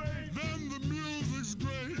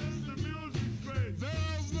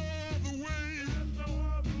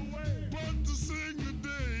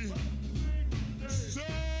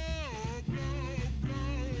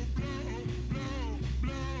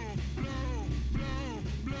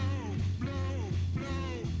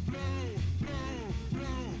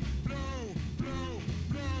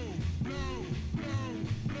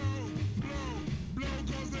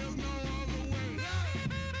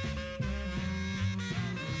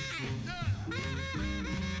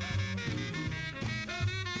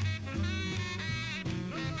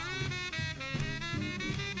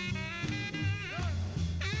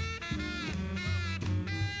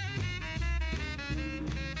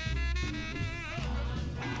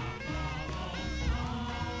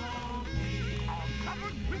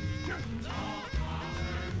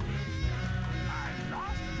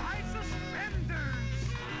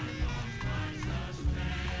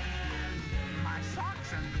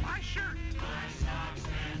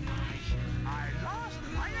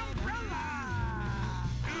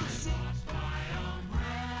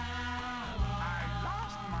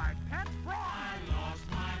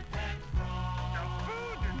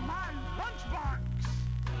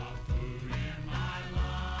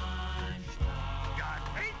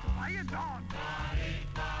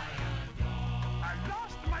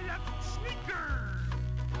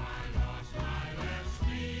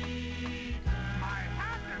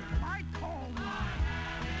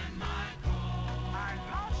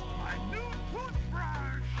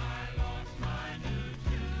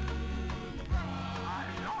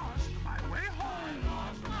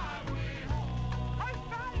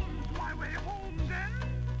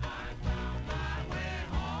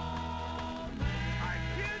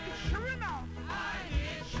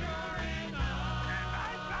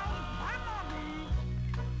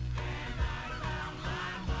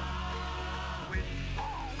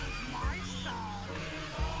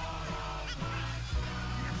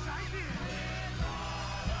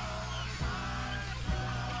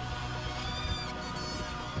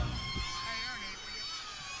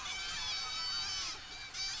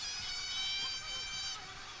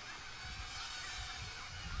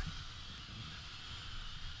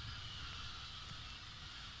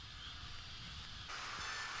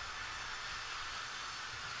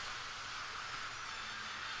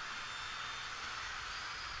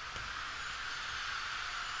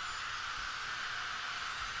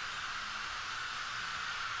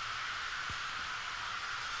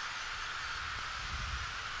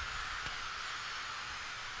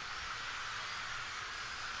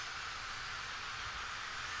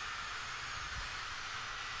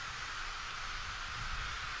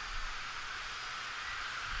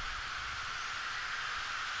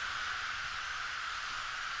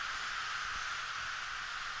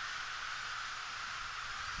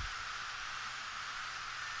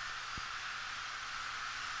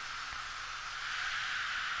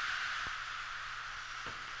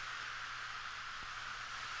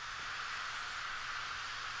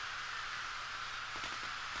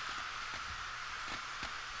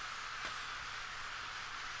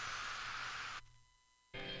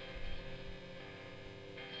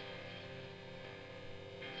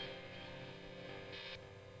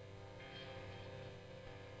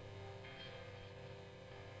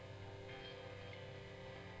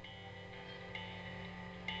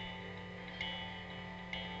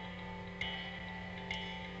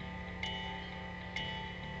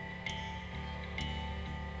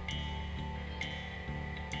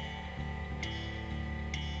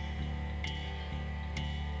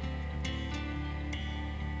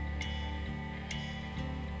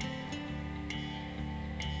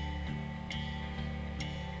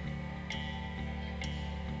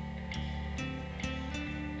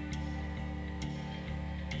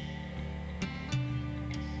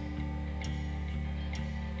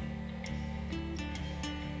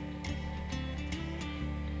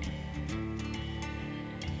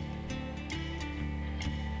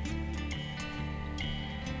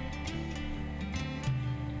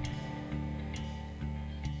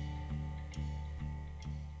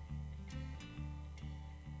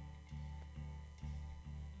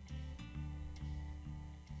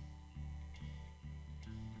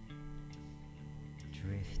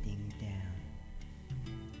 drifting down,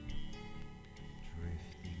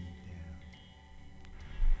 drifting down.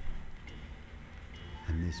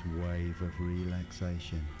 And this wave of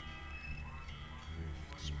relaxation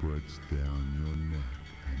spreads down your neck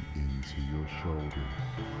and into your shoulders,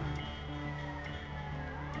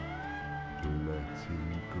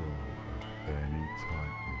 letting go of any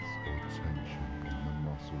tightness or tension in the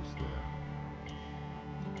muscles there.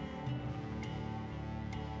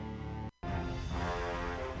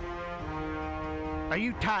 Are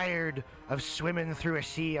you tired of swimming through a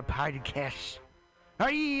sea of podcasts?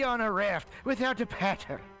 Are ye on a raft without a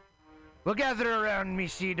paddle? Well, gather around me,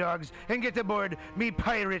 sea dogs, and get aboard me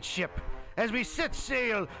pirate ship as we set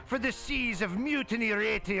sail for the seas of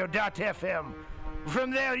MutinyRadio.fm.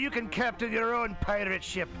 From there, you can captain your own pirate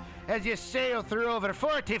ship as you sail through over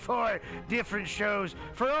 44 different shows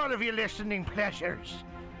for all of your listening pleasures.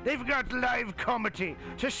 They've got live comedy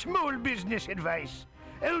to small business advice,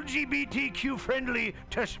 LGBTQ friendly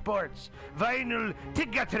to sports, vinyl to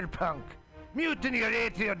gutter punk.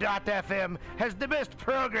 MutinyRadio.fm has the best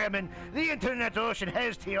programming the internet ocean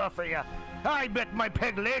has to offer you. I bet my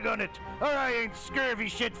peg leg on it, or I ain't scurvy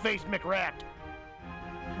shit-faced McRat.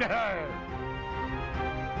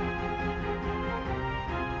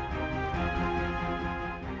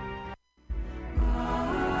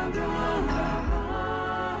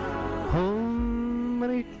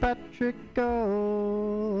 Holy Patrick,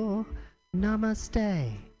 oh,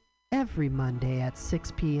 namaste. Every Monday at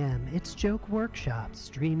 6 p.m., it's Joke Workshop,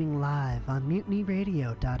 streaming live on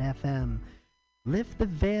MutinyRadio.fm. Lift the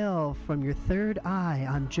veil from your third eye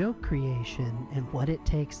on joke creation and what it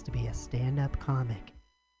takes to be a stand-up comic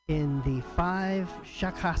in the 5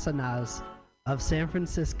 shakasanas of San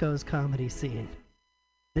Francisco's comedy scene.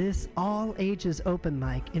 This all-ages open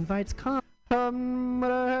mic invites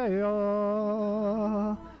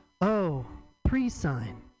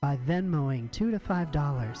pre-sign by Venmoing $2 to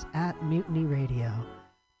 $5 at Mutiny Radio.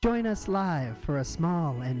 Join us live for a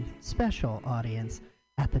small and special audience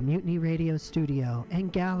at the Mutiny Radio Studio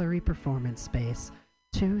and Gallery Performance Space,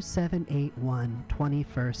 2781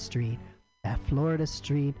 21st Street at Florida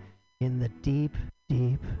Street in the deep,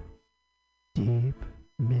 deep, deep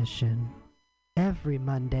Mission. Every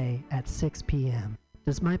Monday at 6 p.m.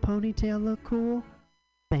 Does my ponytail look cool?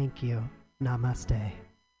 Thank you. Namaste.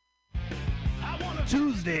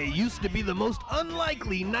 Tuesday used to be the most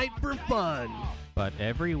unlikely night for fun. But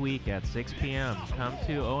every week at 6 p.m., come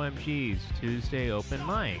to OMG's Tuesday Open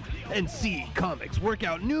Mic. And see comics work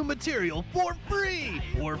out new material for free!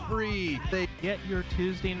 For free! They get your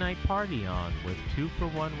Tuesday night party on with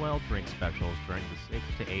 2-for-1 well drink specials during the 6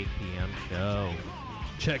 to 8 p.m. show.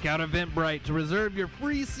 Check out Eventbrite to reserve your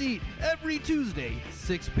free seat every Tuesday,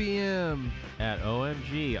 6 p.m. at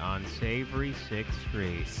OMG on Savory 6th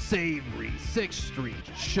Street. Savory 6th Street.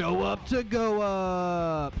 Show up to go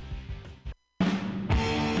up.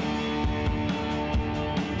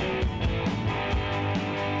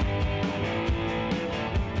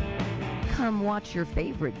 Come watch your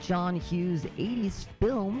favorite John Hughes 80s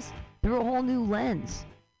films through a whole new lens.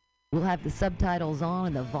 We'll have the subtitles on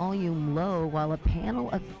and the volume low while a panel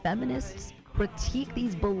of feminists critique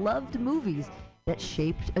these beloved movies that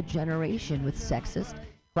shaped a generation with sexist,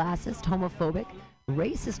 classist, homophobic,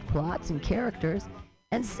 racist plots and characters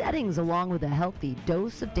and settings, along with a healthy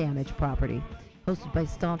dose of damage property. Hosted by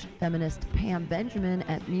staunch feminist Pam Benjamin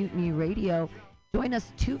at Mutiny Radio. Join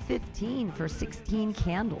us 2:15 for 16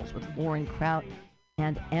 Candles with Lauren Kraut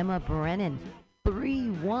and Emma Brennan.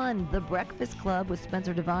 3:1 The Breakfast Club with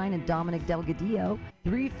Spencer Devine and Dominic Delgadillo.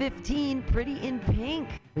 3:15 Pretty in Pink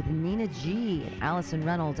with Nina G and Allison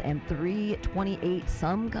Reynolds. And 3:28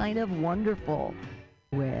 Some Kind of Wonderful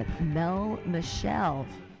with Mel Michelle.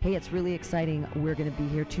 Hey, it's really exciting. We're going to be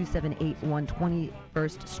here 2781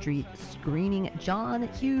 21st Street screening John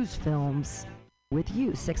Hughes films with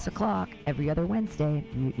you 6 o'clock every other Wednesday,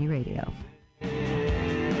 Mutiny Radio.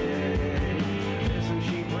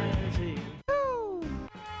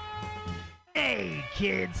 Hey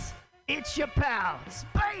kids, it's your pal,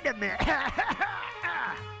 Spider-Man.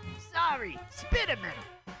 Sorry, Spiderman.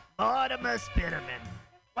 Mortimer Spiderman.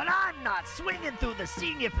 When I'm not swinging through the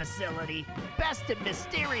senior facility, besting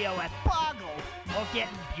Mysterio at Boggle, or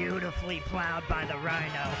getting beautifully plowed by the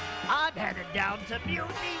Rhino, I'm headed down to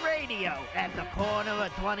Mutiny Radio at the corner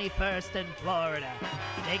of 21st and Florida.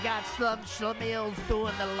 They got some schlemiels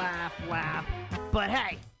doing the laugh. But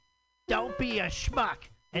hey, don't be a schmuck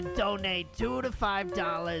and donate $2 to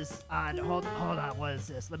 $5 on, hold on, what is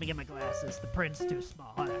this? Let me get my glasses. The print's too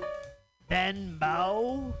small. Hold on.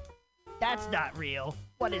 Venmo? That's not real.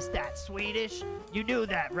 What is that, Swedish? You knew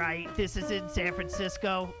that, right? This is in San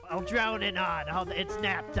Francisco. I'll drone it on. It's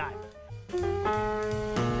nap time.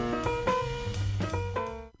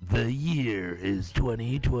 The year is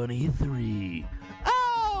 2023.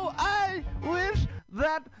 Oh, I wish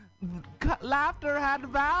that laughter had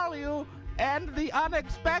value and the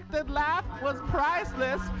unexpected laugh was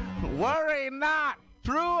priceless. Worry not.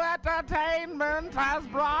 True entertainment has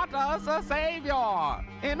brought us a savior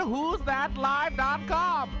in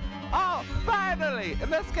who'sthatlive.com. Oh, finally,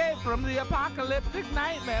 an escape from the apocalyptic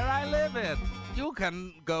nightmare I live in. You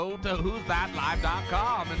can go to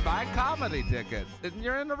who'sthatlive.com and buy comedy tickets. And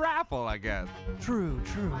you're in the raffle, I guess. True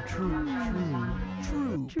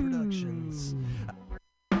Productions.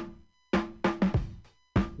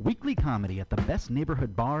 Weekly comedy at the best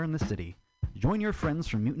neighborhood bar in the city. Join your friends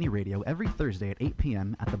from Mutiny Radio every Thursday at 8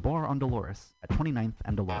 p.m. at the bar on Dolores at 29th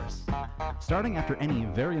and Dolores. Starting after any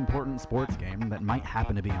very important sports game that might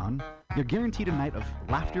happen to be on, you're guaranteed a night of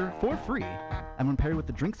laughter for free. And when paired with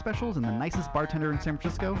the drink specials and the nicest bartender in San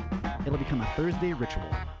Francisco, it'll become a Thursday ritual.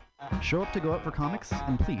 Show up to go out for comics,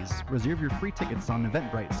 and please reserve your free tickets on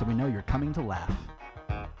Eventbrite so we know you're coming to laugh.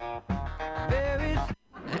 There is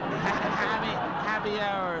happy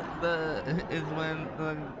hour is when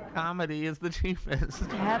the comedy is the cheapest.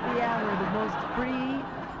 Happy hour, the most free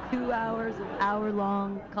 2 hours of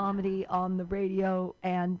hour-long comedy on the radio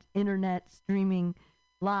and internet streaming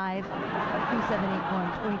live.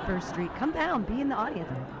 2781 21st Street. Come down, be in the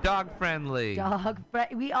audience. Dog friendly.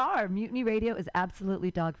 We are. Mutiny Radio is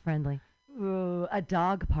absolutely dog friendly. Ooh, a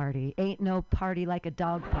dog party. Ain't no party like a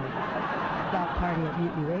dog party. Dog party at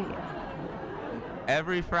Mutiny Radio.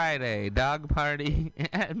 Every Friday, dog party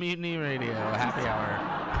at Mutiny Radio. Happy hour.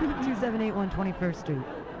 2781 21st Street.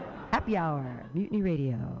 Happy hour. Mutiny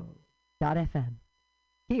Radio. .fm.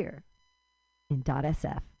 Here in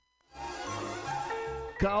 .sf.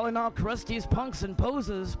 Calling all crusties, punks, and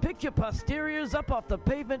posers. Pick your posteriors up off the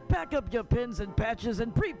pavement, pack up your pins and patches,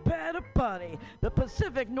 and prepare to party. The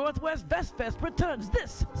Pacific Northwest Vest Fest returns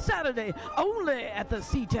this Saturday only at the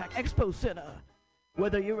SeaTac Expo Center.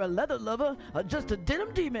 Whether you're a leather lover or just a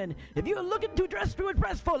denim demon, if you're looking to dress to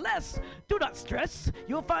impress for less, do not stress.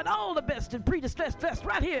 You'll find all the best in pre-distressed vests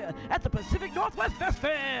right here at the Pacific Northwest Vest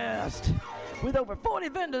Fest. With over 40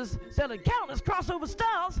 vendors selling countless crossover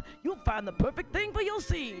styles, you'll find the perfect thing for your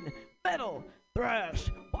scene. Metal, thrash,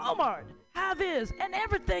 Walmart, high-vis, and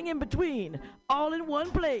everything in between. All in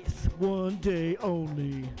one place. One day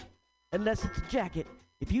only. Unless it's a jacket.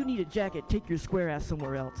 If you need a jacket, take your square ass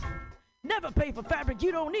somewhere else. Never pay for fabric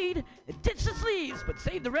you don't need and ditch the sleeves, but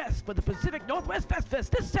save the rest for the Pacific Northwest Vest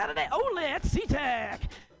Fest this Saturday only at SeaTac.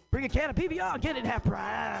 Bring a can of PBR, get it half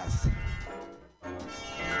price.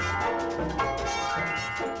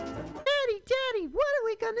 Daddy, what are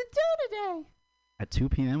we gonna do today? At 2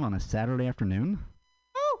 p.m. on a Saturday afternoon?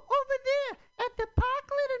 Oh, over there at the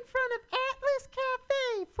parklet in front of Atlas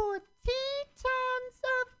Cafe for Titans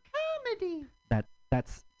of Comedy.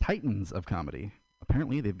 That's Titans of Comedy.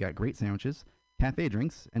 Apparently, they've got great sandwiches, cafe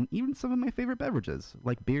drinks, and even some of my favorite beverages,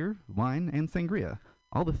 like beer, wine, and sangria.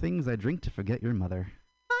 All the things I drink to forget your mother.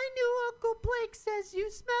 My new Uncle Blake says you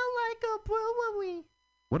smell like a brewery.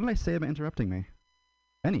 What did I say about interrupting me?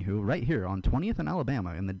 Anywho, right here on 20th and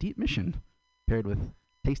Alabama in the Deep Mission, paired with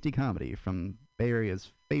tasty comedy from Bay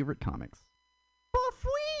Area's favorite comics. For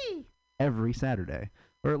free! Every Saturday,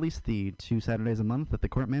 or at least the 2 Saturdays a month that the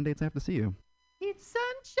court mandates I have to see you. It's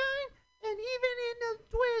sunshine and even in a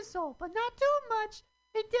drizzle, but not too much.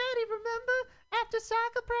 Hey, Daddy, remember after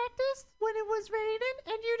soccer practice when it was raining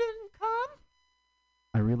and you didn't come?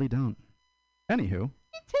 I really don't. Anywho.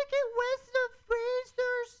 The ticket was the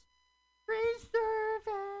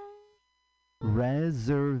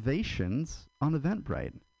reservations on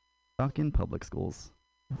Eventbrite. Talk in public schools.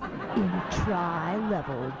 In a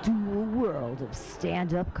tri-level dual world of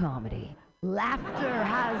stand-up comedy, laughter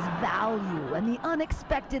has value, and the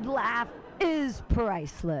unexpected laugh is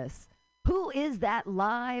priceless.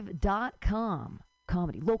 Whoisthatlive.com.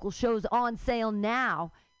 Comedy local shows on sale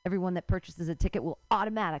now. Everyone that purchases a ticket will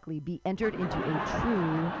automatically be entered into a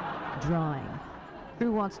true drawing.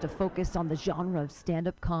 True wants to focus on the genre of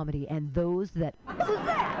stand-up comedy and those that... Who's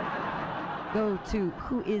that? Go to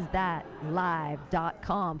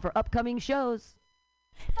whoisthatlive.com for upcoming shows.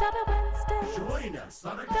 Join us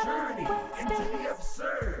on a journey into the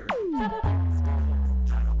absurd.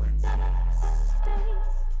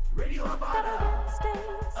 Radio Havana,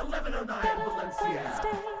 1109 Valencia,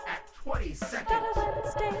 at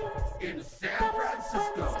 22nd in San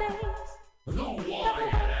Francisco. The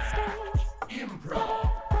Wyatt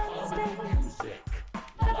Improv Comedy Music,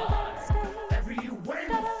 live every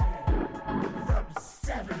Wednesday from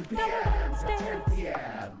 7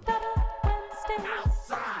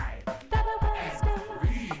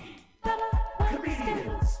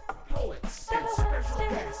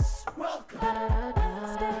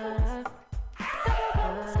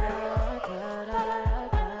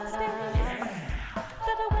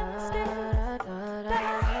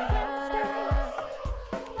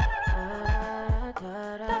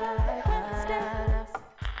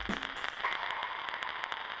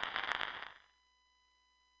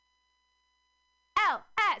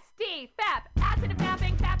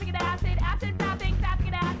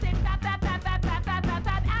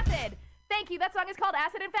 That song is called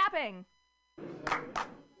Acid and Fapping.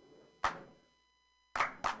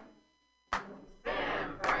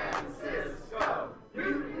 San Francisco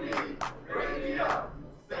Mutiny Radio.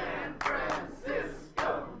 San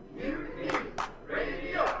Francisco Mutiny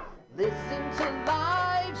Radio. Listen to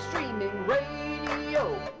live streaming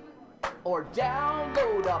radio or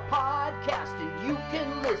download a podcast and you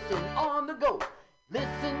can listen on the go.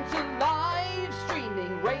 Listen to live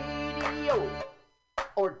streaming radio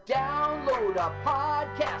or download a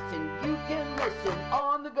podcast and you can listen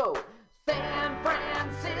on the go. San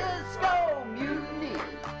Francisco Mutiny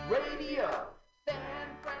Radio. San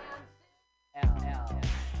Francisco.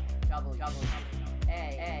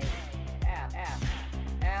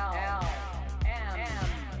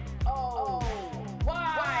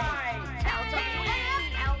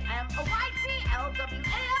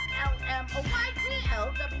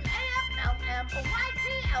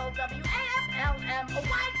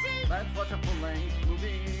 Let's watch a full-length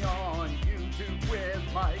movie on YouTube with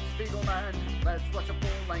Mike Spiegelman. Let's watch a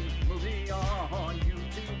full-length movie on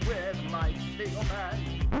YouTube with Mike Spiegelman.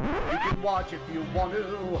 You can watch if you want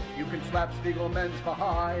to. You can slap Spiegelman's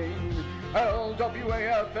behind.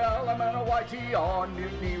 LWAFLMNOYT on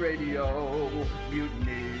Mutiny Radio.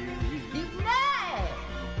 Mutiny. Mutiny!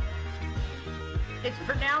 It's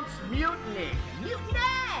pronounced mutiny. Mutiny!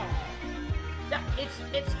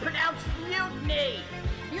 It's pronounced mutiny.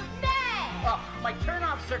 Mutiny! Oh, my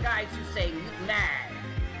turnoffs are guys who say mutiny.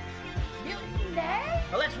 Mutiny?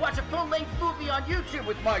 Well, let's watch a full-length movie on YouTube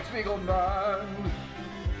with Mike Spiegelman.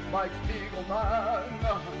 Mike Spiegelman.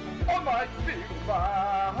 Oh, Mike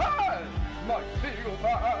Spiegelman. Mike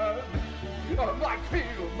Spiegelman. Oh, Mike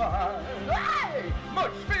Spiegelman. Hey!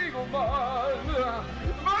 Mike Spiegelman.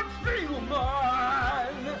 Mike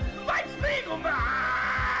Spiegelman. Mike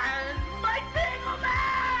Spiegelman. Mike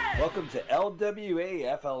Spiegelman. Welcome to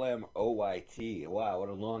LWAFLMOYT. Wow, what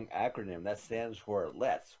a long acronym. That stands for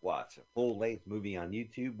Let's Watch a Full-Length Movie on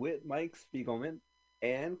YouTube with Mike Spiegelman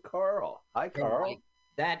and Carl. Hi, Carl. Hey,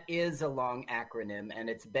 that is a long acronym, and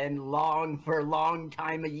it's been long for a long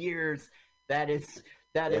time of years. That is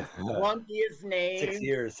the clunkiest name. 6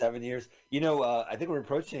 years, 7 years. You know, I think we're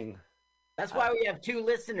approaching. That's why we have two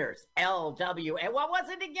listeners. LWA. What was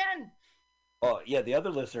it again? Oh, yeah, the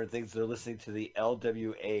other listener thinks they're listening to the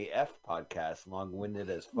LWAF podcast, Long-Winded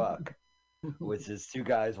as Fuck, which is two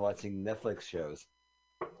guys watching Netflix shows.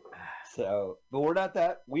 So, but we're not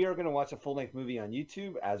that. We are going to watch a full-length movie on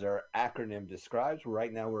YouTube, as our acronym describes.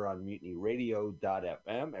 Right now, we're on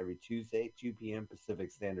MutinyRadio.fm every Tuesday, 2 p.m.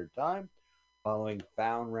 Pacific Standard Time, following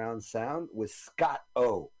Found Round Sound with Scott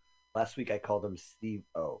O. Last week, I called him Steve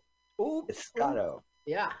O. Ooh, it's Scott O.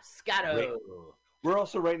 Yeah, Scott O. We're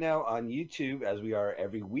also right now on YouTube, as we are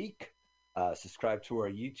every week. Subscribe to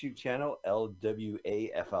our YouTube channel,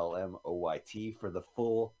 LWAFLMOYT, for the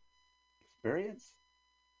full experience.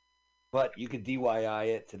 But you could DIY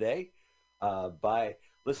it today by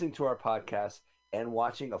listening to our podcast and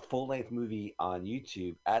watching a full-length movie on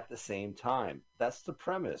YouTube at the same time. That's the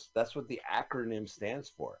premise. That's what the acronym stands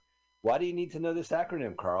for. Why do you need to know this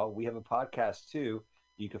acronym, Carl? We have a podcast, too.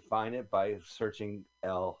 You can find it by searching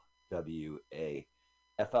LWAFLMOYT.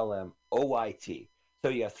 So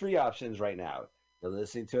you have three options right now. You're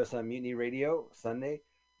listening to us on Mutiny Radio Sunday,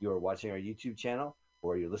 you're watching our YouTube channel,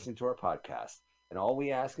 or you're listening to our podcast. And all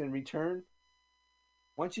we ask in return,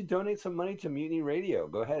 why don't you donate some money to Mutiny Radio?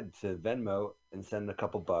 Go ahead to Venmo and send a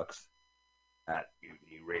couple bucks at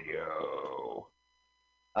Mutiny Radio.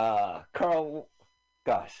 Carl,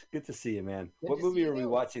 gosh, good to see you, man. What movie are we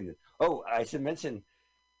watching? Oh, I should mention,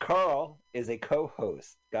 Carl is a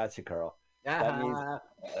co-host. Gotcha, Carl. That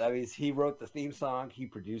means he wrote the theme song, he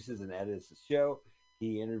produces and edits the show,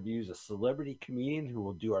 he interviews a celebrity comedian who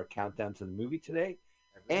will do our countdown to the movie today,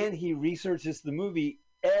 and he researches the movie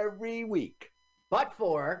every week. But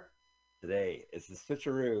for today, it's the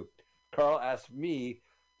switcheroo. Carl asked me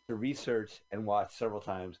to research and watch several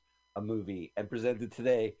times a movie and presented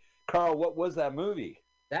today. Carl, what was that movie?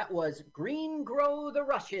 That was Green Grow the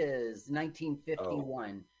Rushes,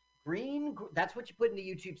 1951. That's what you put in the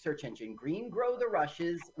YouTube search engine. Green Grow the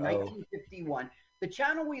Rushes, 1951. The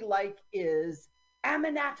channel we like is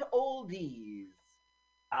Amanat Oldies.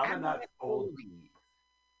 Amanat Oldies.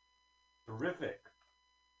 Terrific.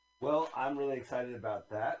 Well, I'm really excited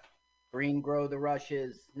about that. Green Grow the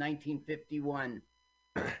Rushes, 1951.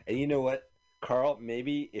 And you know what, Carl?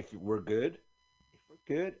 Maybe if we're good,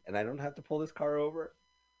 and I don't have to pull this car over,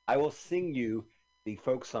 I will sing you the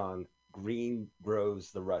folk song Green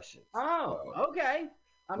Grows the Rushes. Oh, okay.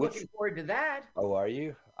 I'm looking forward to that. Oh, are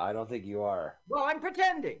you? I don't think you are. Well, I'm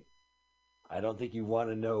pretending. I don't think you want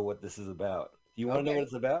to know what this is about. Do you want to know what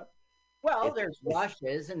it's about? Well, there's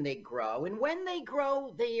rushes and they grow, and when they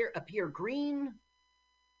grow, they appear green.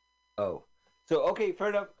 Oh, so okay, fair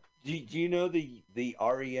enough. Do you know the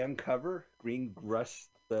REM cover? Green grow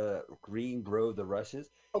the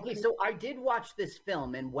rushes. Okay, so I did watch this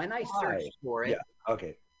film, and when I searched for it, yeah,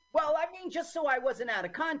 okay. Well, I mean, just so I wasn't out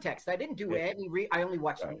of context, I didn't do any. I only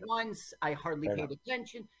watched it once. I hardly paid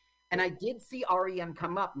attention, and I did see REM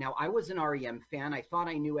come up. Now, I was an REM fan. I thought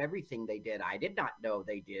I knew everything they did. I did not know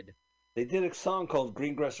they did. They did a song called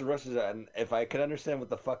 "Green Grass and Rushes," and if I could understand what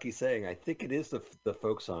the fuck he's saying, I think it is the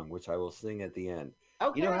folk song, which I will sing at the end.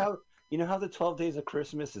 Okay. You know how the 12 Days of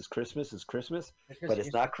Christmas is Christmas, but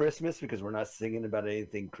it's not Christmas because we're not singing about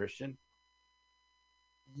anything Christian.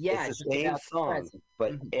 Yeah, it's the same song,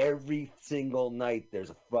 but every single night there's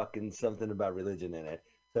a fucking something about religion in it.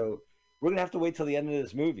 So we're gonna have to wait till the end of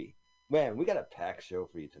this movie. Man, we got a packed show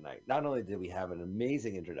for you tonight. Not only did we have an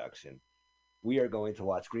amazing introduction, we are going to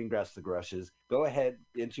watch Green Grass the Rushes. Go ahead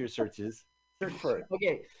into your searches, search for it.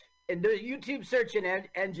 Okay, in the YouTube search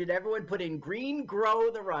engine, everyone put in "Green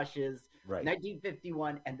Grow the Rushes," right,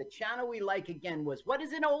 1951, and the channel we like again was what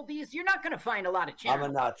is it, oldies? You're not going to find a lot of channels.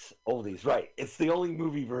 I'm a nuts oldies, right? It's the only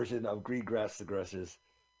movie version of Green Grass the Rushes.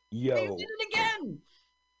 Yo, they did it again.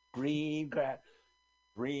 Green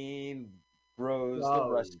grows the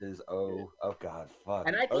rushes. Oh God, fuck.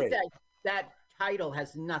 And I think that title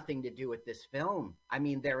has nothing to do with this film. I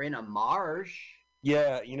mean, they're in a marsh.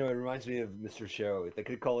 Yeah, it reminds me of Mr. Show. They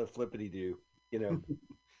could call it Flippity Doo,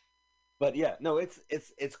 But yeah, no, it's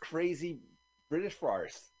crazy British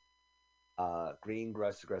farce. Green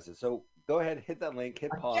Grass aggressive. So go ahead, hit that link,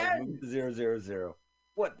 hit pause, move to 000.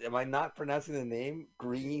 What am I not pronouncing the name?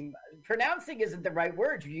 Green. Pronouncing isn't the right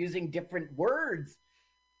word. You're using different words.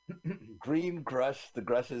 Green Grush, the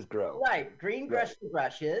Grushes grow. Right, Green Grush, the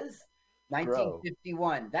Grushes,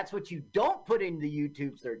 1951. That's what you don't put in the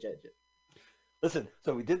YouTube search engine. Listen,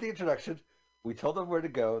 so we did the introduction. We told them where to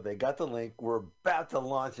go. They got the link. We're about to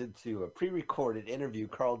launch into a pre-recorded interview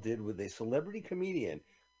Carl did with a celebrity comedian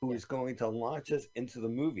who is going to launch us into the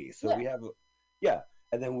movie. So we have,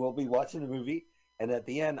 and then we'll be watching the movie. And at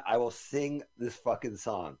the end, I will sing this fucking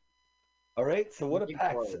song. All right? So what a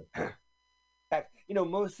pack.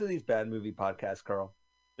 Most of these bad movie podcasts, Carl,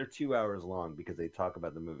 they're 2 hours long because they talk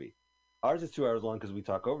about the movie. Ours is 2 hours long because we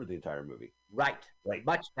talk over the entire movie. Right.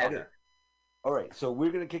 Much better. Okay. All right, so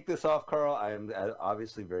we're going to kick this off, Carl. I am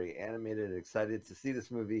obviously very animated and excited to see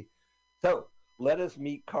this movie. So let us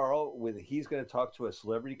meet Carl. He's going to talk to a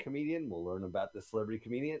celebrity comedian. We'll learn about the celebrity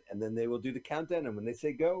comedian, and then they will do the countdown. And when they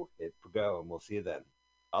say go, hit go, and we'll see you then.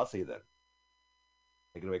 I'll see you then.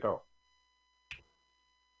 Take it away, Carl.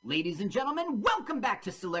 Ladies and gentlemen, welcome back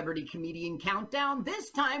to Celebrity Comedian Countdown, this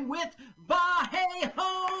time with Vahe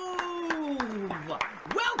Hove.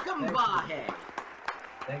 Welcome, Vahe.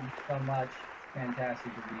 Thank you so much.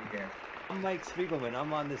 Fantastic to be here. I'm Mike Spiegelman.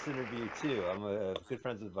 I'm on this interview too. I'm good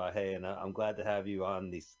friends with Vahe, and I'm glad to have you on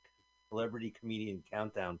the Celebrity Comedian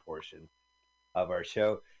Countdown portion of our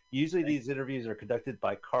show. Usually these interviews are conducted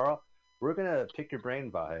by Carl. We're going to pick your brain,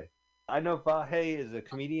 Vahe. I know Vahe is a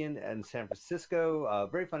comedian in San Francisco, a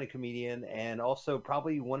very funny comedian, and also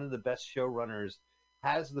probably one of the best showrunners,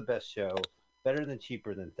 has the best show, better than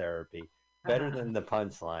Cheaper Than Therapy, better than The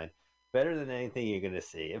Punchline, better than anything you're going to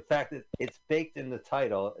see. In fact, it's baked in the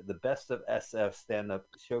title, the Best of SF Stand-Up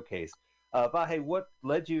Showcase. Vahe, what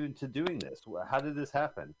led you into doing this? How did this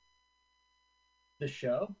happen? The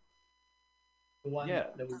show? The one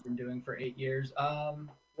that we've been doing for 8 years?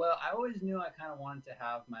 Well, I always knew I kind of wanted to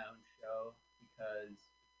have my own show because it's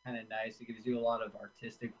kind of nice. It gives you a lot of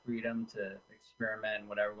artistic freedom to experiment in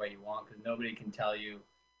whatever way you want because nobody can tell you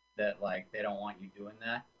that, they don't want you doing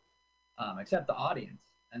that, except the audience.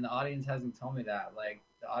 And the audience hasn't told me that.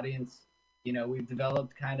 The audience, we've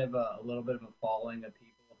developed kind of a little bit of a following of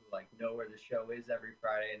people who, know where the show is every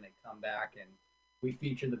Friday and they come back and we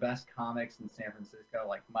feature the best comics in San Francisco,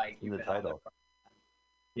 like Mike. In the title.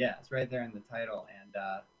 Yeah, it's right there in the title, and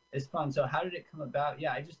it's fun. So how did it come about?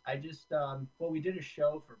 Yeah, I just we did a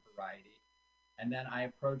show for Variety, and then I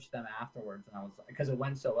approached them afterwards, and I was because it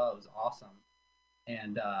went so well, it was awesome,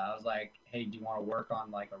 and I was like, hey, do you want to work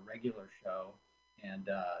on a regular show? And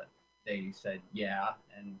they said yeah,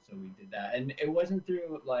 and so we did that, and it wasn't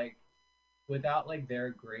through without their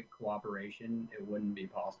great cooperation, it wouldn't be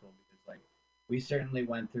possible because we certainly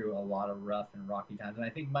went through a lot of rough and rocky times. And I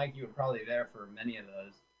think, Mike, you were probably there for many of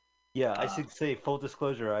those. Yeah, I should say, full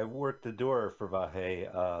disclosure, I worked the door for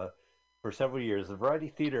Vahe for several years. The Variety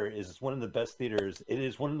Theater is one of the best theaters. It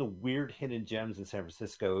is one of the weird hidden gems in San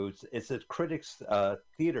Francisco. It's a critics'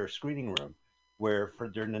 theater screening room where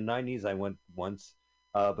during the 90s I went once.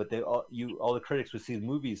 but all the critics would see the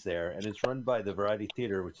movies there, and it's run by the Variety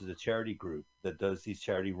Theater, which is a charity group that does these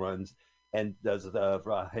charity runs and does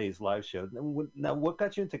Vahe's live show. Now, what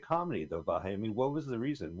got you into comedy, though, Vahe? I mean, what was the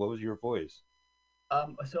reason? What was your voice?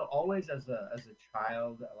 So always as a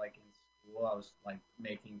child, like in school, I was like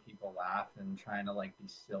making people laugh and trying to like be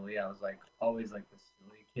silly. I was like always like the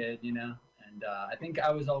silly kid, you know. And I think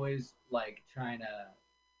I was always like trying to,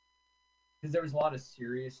 because there was a lot of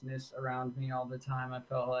seriousness around me all the time. I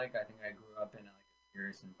felt like I think I grew up in like a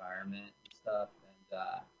serious environment and stuff, and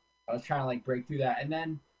I was trying to like break through that. And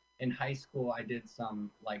then in high school, I did some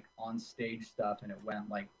like on stage stuff, and it went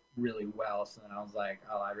like really well. So then I was like,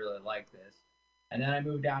 oh, I really like this. And then I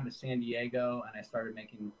moved down to San Diego, and I started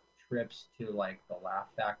making trips to like the Laugh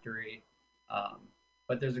Factory.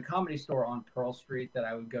 But there's a comedy store on Pearl Street that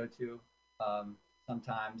I would go to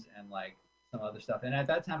sometimes, and like some other stuff. And at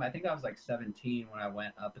that time, I think I was like 17 when I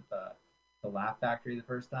went up at the Laugh Factory the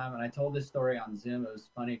first time. And I told this story on Zoom. It was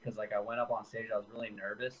funny because like I went up on stage, I was really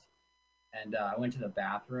nervous, and I went to the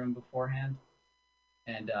bathroom beforehand,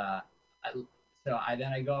 and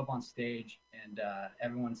then I go up on stage, and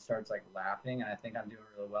everyone starts like laughing, and I think I'm doing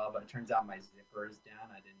really well, but it turns out my zipper is down.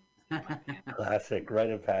 I didn't zip my pants. Classic, rite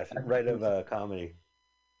of comedy.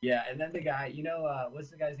 Yeah, and then the guy, what's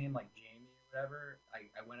the guy's name, like Jamie or whatever? I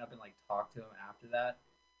went up and like talked to him after that,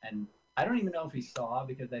 and I don't even know if he saw,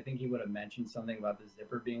 because I think he would have mentioned something about the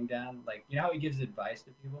zipper being down. Like, you know how he gives advice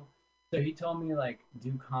to people? So he told me like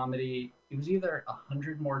do comedy. It was either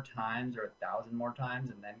 100 more times or 1,000 more times,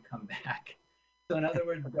 and then come back. So in other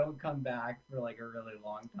words, don't come back for like a really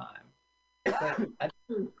long time. But I think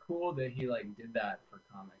it was cool that he like did that for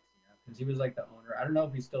comics, because he was like the owner. I don't know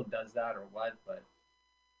if he still does that or what, but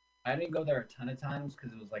I didn't go there a ton of times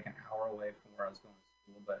because it was like an hour away from where I was going to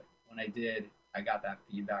school. But when I did, I got that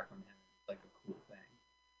feedback from him. It's like a cool thing.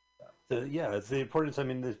 So yeah, it's the importance. I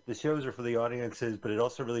mean, the shows are for the audiences, but it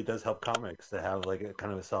also really does help comics to have like a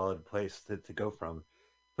kind of a solid place to go from.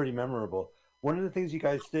 Pretty memorable. One of the things you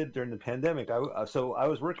guys did during the pandemic, so I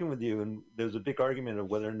was working with you, and there was a big argument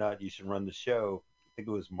of whether or not you should run the show. I think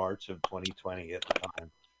it was March of 2020 at the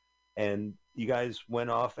time, and you guys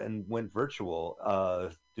went off and went virtual,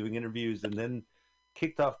 doing interviews, and then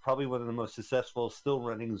kicked off probably one of the most successful still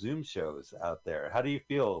running Zoom shows out there. How do you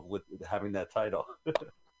feel with having that title?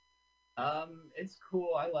 It's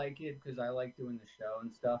cool. I like it because I like doing the show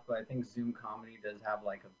and stuff, but I think Zoom comedy does have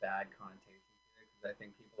like a bad connotation to it, because I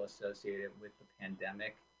think people associate it with the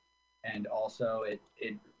pandemic, and also it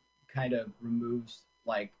kind of removes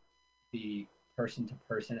like the person to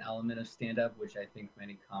person element of stand up, which I think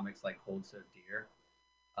many comics like hold so dear.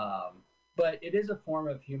 But it is a form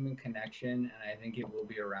of human connection, and I think it will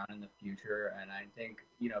be around in the future. And I think,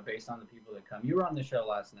 based on the people that come, you were on the show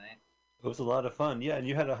last night. It was a lot of fun, yeah, and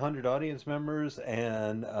you had 100 audience members,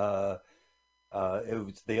 and they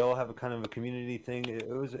all have a kind of a community thing.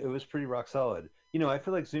 It was pretty rock solid. I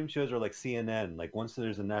feel like Zoom shows are like CNN. Like once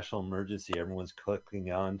there's a national emergency, everyone's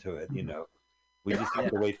clicking onto it. We just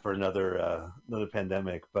have to wait for another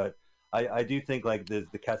pandemic. But I do think like the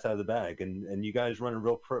cat's out of the bag, and you guys run a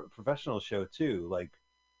real professional show too. Like,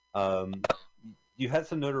 you had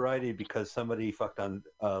some notoriety because somebody fucked on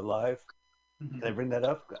live. Can I bring that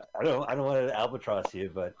up? I don't want to albatross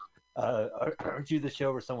you, but aren't you the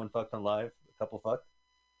show where someone fucked on live? A couple fucked?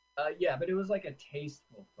 Yeah, but it was like a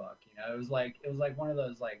tasteful fuck. It was like one of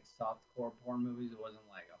those like softcore porn movies. It wasn't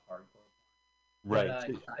like a hardcore porn. Right.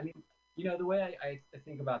 But, I mean, the way I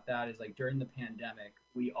think about that is like during the pandemic,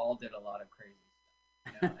 we all did a lot of crazy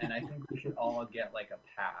stuff, and I think we should all get like a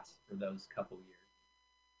pass for those couple years.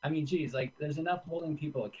 I mean, geez, like there's enough holding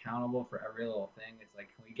people accountable for every little thing. It's like,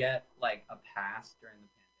 can we get like a pass during the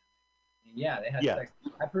pandemic? I mean, yeah, they had sex.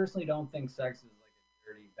 I personally don't think sex is like a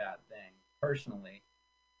dirty, bad thing, personally.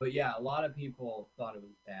 But yeah, a lot of people thought it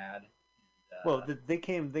was bad. Well, they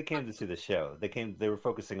came to see the show. They were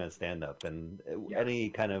focusing on stand up, and any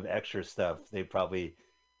kind of extra stuff they probably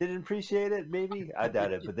didn't appreciate it. Maybe I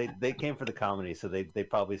doubt it, but they came for the comedy, so they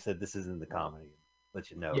probably said this isn't the comedy. Let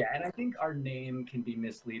you know. Yeah, and I think our name can be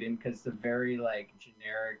misleading because it's a very like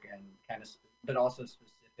generic and kind of, but also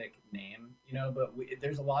specific name, But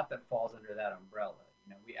there's a lot that falls under that umbrella.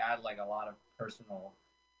 We add like a lot of personal,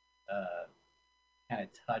 kind of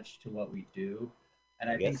touch to what we do, and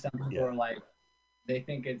I think some people are like, they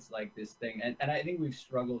think it's like this thing, and I think we've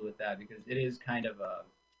struggled with that because it is kind of a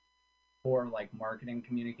poor like marketing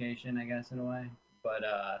communication, I guess, in a way,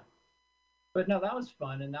 But no, that was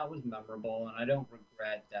fun and that was memorable, and I don't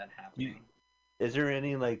regret that happening. Is there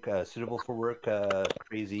any like suitable for work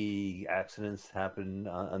crazy accidents happen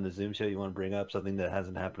on the Zoom show you want to bring up? Something that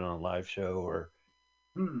hasn't happened on a live show, or?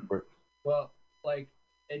 Well, like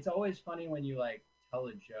it's always funny when you like tell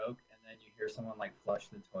a joke and then you hear someone like flush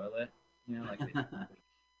the toilet. You know, like they,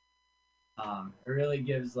 it really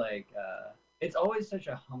gives like it's always such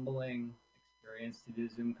a humbling experience to do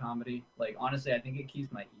Zoom comedy. Like honestly, I think it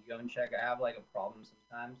keeps my ego in check. I have like a problem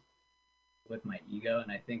sometimes with my ego,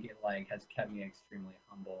 and I think it like has kept me extremely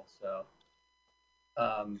humble. So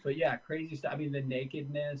but yeah, crazy stuff. I mean, the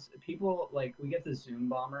nakedness, people like we get the Zoom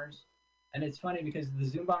bombers, and it's funny because the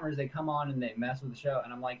Zoom bombers, they come on and they mess with the show,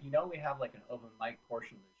 and I'm like, we have like an open mic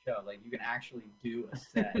portion of the show, like you can actually do a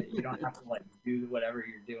set. You don't have to like do whatever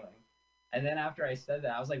you're doing. And then after I said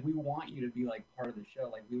that, I was like, we want you to be like part of the show.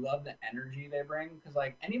 Like we love the energy they bring, because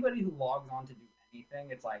like anybody who logs on to do anything,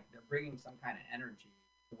 it's like they're bringing some kind of energy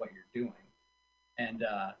to what you're doing. And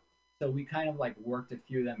so we kind of like worked a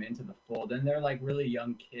few of them into the fold, and they're like really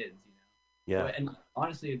young kids, Yeah. And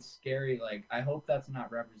honestly, it's scary. Like I hope that's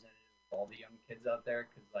not representative of all the young kids out there,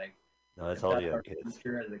 because like No, that's if all that's the young our kids.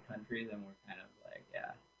 future as a country, then we're kind of like,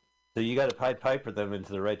 yeah. So you got to Pied Piper them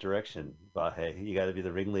into the right direction, Bahe. You got to be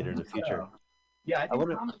the ringleader in the future. Yeah, I think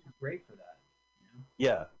wanna- comedy is great for that.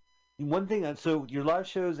 Yeah. One thing, so your live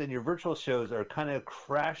shows and your virtual shows are kind of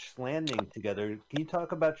crash landing together. Can you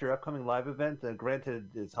talk about your upcoming live event? Granted,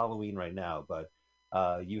 it's Halloween right now, but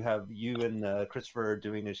you and Christopher are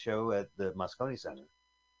doing a show at the Moscone Center.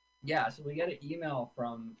 Yeah, so we get an email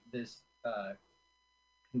from this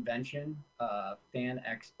convention, Fan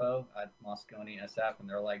Expo at Moscone SF, and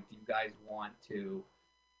they're like, do you guys want to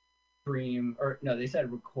stream, or no, they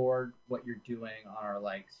said record what you're doing on our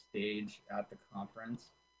like stage at the conference.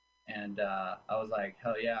 And I was like,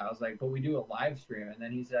 hell yeah. I was like, but we do a live stream. And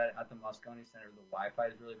then he said at the Moscone Center, the Wi-Fi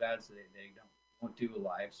is really bad, so they won't do a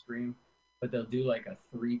live stream, but they'll do like a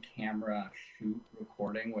 3-camera shoot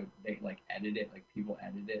recording where they like edit it, like people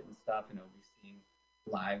edit it and stuff, and it'll be seen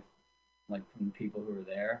live, like from the people who are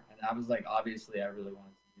there. And I was like, obviously, I really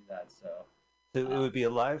wanted to do that. So it would be a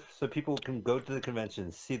live, so people can go to the convention,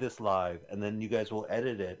 see this live, and then you guys will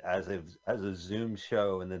edit it as a Zoom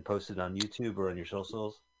show and then post it on YouTube or on your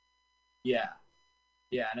socials. Yeah,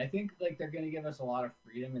 and I think like they're going to give us a lot of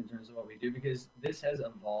freedom in terms of what we do, because this has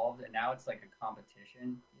evolved and now it's like a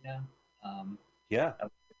competition, Yeah.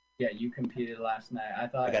 Yeah, you competed last night. I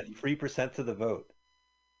got 3% of the vote.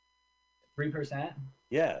 3%?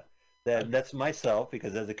 Yeah. That's myself,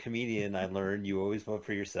 because as a comedian, I learned you always vote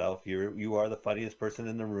for yourself. You are the funniest person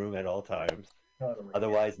in the room at all times. Totally.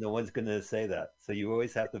 Otherwise, no one's going to say that. So you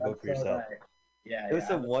always have to vote for yourself. Right. Yeah, There was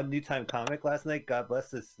some one new time comic last night. God bless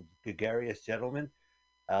this gregarious gentleman.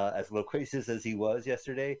 As loquacious as he was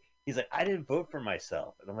yesterday, he's like, I didn't vote for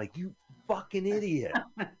myself. And I'm like, you fucking idiot.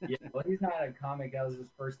 Yeah, well, he's not a comic. That was his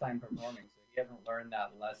first time performing, so he hasn't learned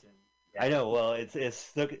that lesson. I know. Well, it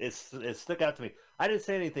stuck out to me. I didn't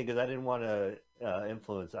say anything because I didn't want to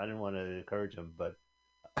influence. I didn't want to encourage him. But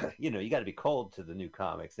you got to be cold to the new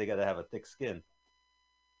comics. They got to have a thick skin.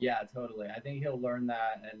 Yeah, totally. I think he'll learn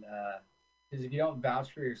that, and because if you don't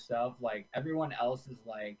vouch for yourself, like everyone else is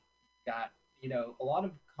like got. A lot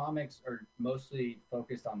of comics are mostly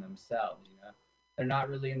focused on themselves. They're not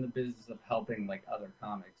really in the business of helping like other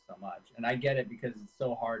comics so much. And I get it, because it's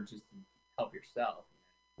so hard just to help yourself.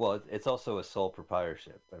 Well, it's also a sole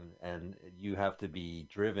proprietorship, and you have to be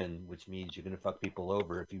driven, which means you're going to fuck people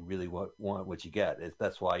over if you really want what you get.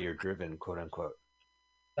 That's why you're driven, quote unquote.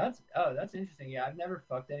 That's interesting. Yeah, I've never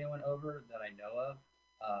fucked anyone over that I know of,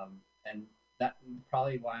 and that's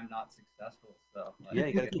probably why I'm not successful. So yeah,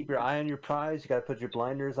 you got to keep your eye on your prize. You got to put your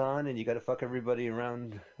blinders on, and you got to fuck everybody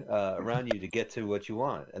around you to get to what you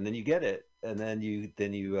want, and then you get it, and then you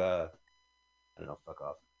I don't know, fuck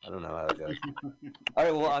off. I don't know how it goes. All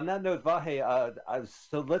right. Well, on that note, Vahe,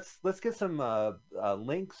 so let's get some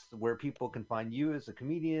links where people can find you as a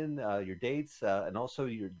comedian, your dates, and also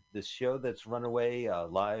this show that's Runaway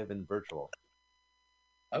live and virtual.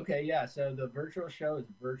 Okay, yeah. So the virtual show is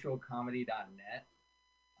virtualcomedy.net.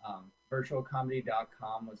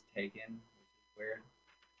 Virtualcomedy.com was taken, which is weird.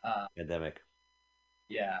 Pandemic.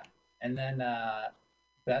 Yeah, and then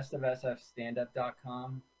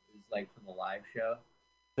bestofsfstandup.com is like for the live show.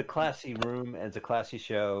 The classy room, and it's a classy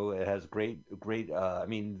show. It has great. I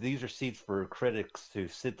mean, these are seats for critics to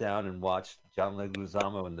sit down and watch John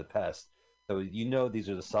Leguizamo in The Pest. So these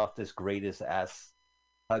are the softest, greatest ass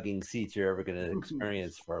hugging seats you're ever going to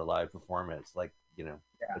experience for a live performance. Like,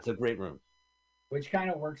 It's a great room. Which kind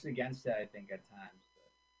of works against it, I think, at times.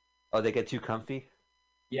 But... Oh, they get too comfy?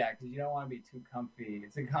 Yeah, because you don't want to be too comfy.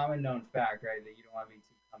 It's a common known fact, right, that you don't want to be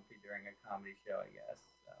too comfy during a comedy show, I guess.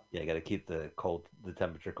 So. Yeah, you got to keep the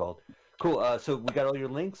temperature cold. Cool. So we got all your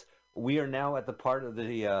links. We are now at the part of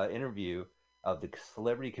the interview of the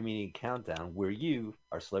Celebrity Comedian Countdown, where you,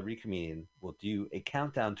 our celebrity comedian, will do a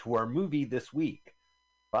countdown to our movie this week.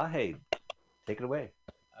 Vahe, take it away.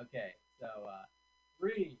 Okay, so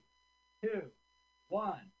 3, 2,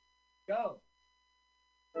 1, go.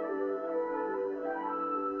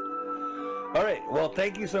 All right. Well,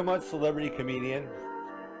 thank you so much, celebrity comedian.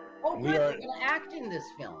 Oh, good. You're going to act in this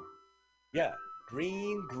film. Yeah.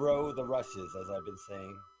 Green grow the rushes, as I've been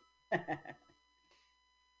saying.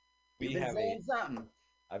 You've been saying something.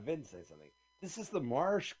 I've been saying something. This is the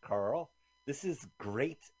Marsh, Carl. This is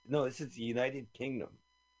great. No, this is the United Kingdom.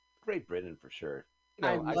 Great Britain for sure. You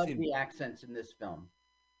know, I love the accents in this film.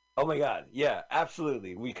 Oh my God. Yeah,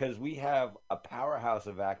 absolutely. Because we have a powerhouse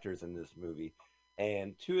of actors in this movie.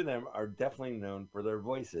 And two of them are definitely known for their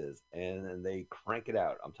voices. And they crank it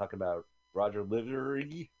out. I'm talking about Roger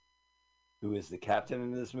Livery, who is the captain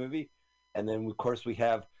in this movie. And then, of course, we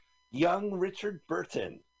have young Richard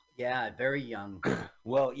Burton. Yeah, very young.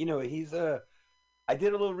 Well, you know, he's I did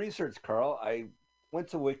a little research, Carl. I went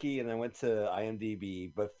to Wiki and I went to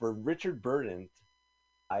IMDb. But for Richard Burton,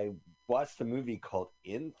 I watched a movie called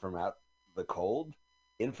In From the Cold.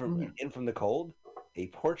 In from the Cold. A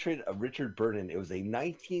Portrait of Richard Burton. It was a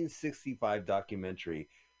 1965 documentary.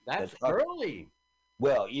 That's early.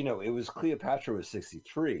 Well, you know, it was Cleopatra was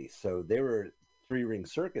 63, so they were three-ring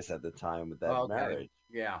circus at the time with that marriage.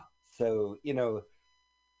 Yeah. So, you know,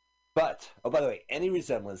 but, oh, by the way, any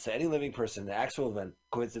resemblance to any living person, an actual event,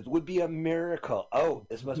 coincidence, would be a miracle. Oh,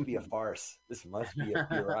 this must be a farce. This must be a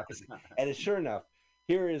bureaucracy. And it's sure enough,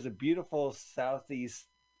 here is a beautiful southeast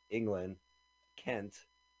England, Kent,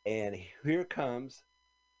 and here comes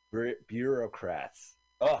bureaucrats.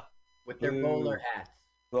 Oh, with their bowler hats.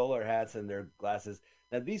 Bowler hats and their glasses.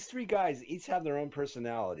 Now, these three guys each have their own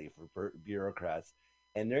personality for bureaucrats,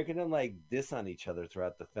 and they're going to, like, diss on each other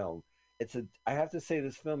throughout the film. I have to say,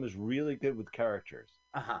 this film is really good with characters.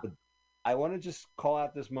 But I want to just call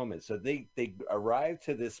out this moment. So they arrive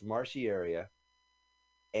to this marshy area,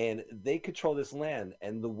 and they control this land.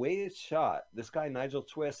 And the way it's shot, this guy, Nigel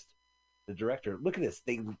Twist, the director, look at this.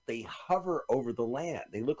 They hover over the land.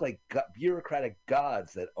 They look like bureaucratic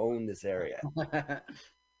gods that own this area.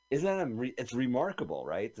 Isn't that it's remarkable,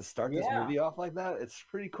 right? To start this movie off like that, it's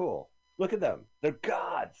pretty cool. Look at them. They're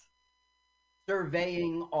gods.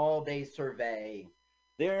 Surveying all they survey.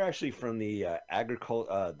 They're actually from the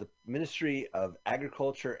the Ministry of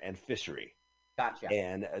Agriculture and Fishery. Gotcha.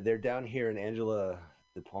 And they're down here in Angela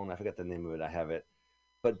DePaul. I forgot the name of it. I have it.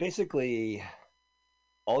 But basically,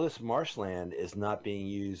 all this marshland is not being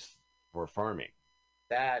used for farming.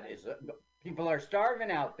 That is, people are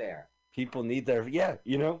starving out there. People need their,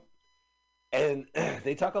 you know. And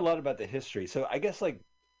they talk a lot about the history. So I guess, like,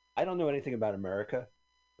 I don't know anything about America,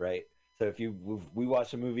 right? So if we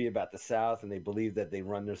watch a movie about the South and they believe that they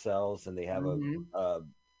run themselves and they have a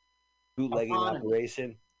bootlegging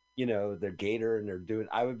operation, you know, they're Gator and they're doing,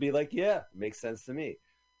 I would be like, yeah, it makes sense to me.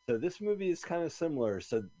 So this movie is kind of similar.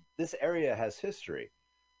 So this area has history.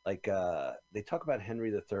 Like they talk about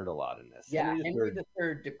Henry III a lot in this. Yeah, Henry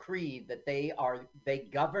III decreed that they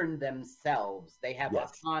govern themselves. They have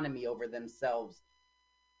autonomy over themselves.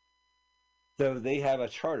 So they have a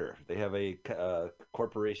charter. They have a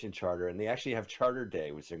corporation charter, and they actually have Charter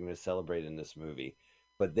Day, which they're going to celebrate in this movie.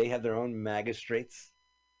 But they have their own magistrates.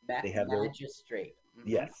 They have magistrate.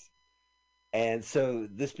 Yes. And so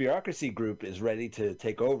this bureaucracy group is ready to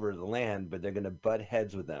take over the land, but they're going to butt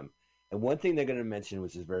heads with them. And one thing they're going to mention,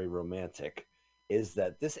 which is very romantic, is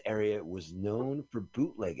that this area was known for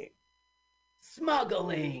bootlegging.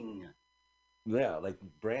 Smuggling. Yeah, like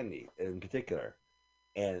brandy in particular.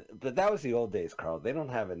 But that was the old days, Carl. They don't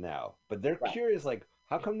have it now. But they're curious, like,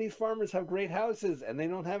 how come these farmers have great houses and they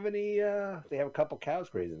don't have any, they have a couple cows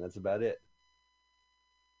grazing. That's about it.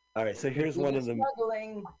 All right, so here's one of them.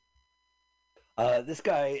 Smuggling. This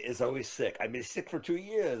guy is always sick. I've been sick for 2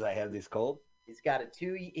 years. I have this cold. He's got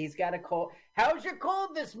a cold. How's your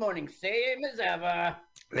cold this morning? Same as ever.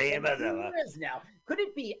 Same as ever. Now, could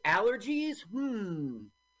it be allergies?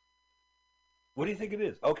 What do you think it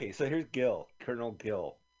is? Okay, so here's Gil, Colonel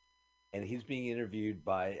Gil, and he's being interviewed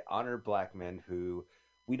by Honor Blackman, who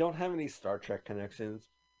we don't have any Star Trek connections.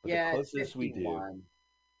 But the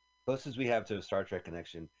closest we have to a Star Trek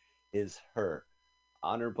connection is her,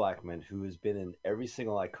 Honor Blackman, who has been in every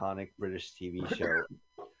single iconic British TV show.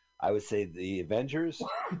 I would say The Avengers.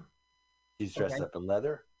 She's dressed up in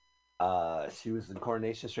leather. She was in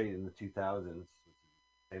Coronation Street in the 2000s,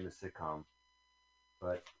 famous sitcom.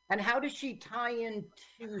 And how does she tie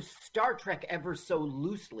into Star Trek ever so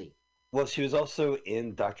loosely? Well, she was also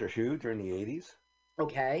in Doctor Who during the 80s.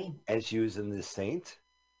 Okay. And she was in The Saint.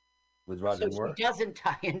 with Roger So Moore. she doesn't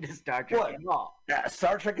tie into Star Trek What? at all. Yeah,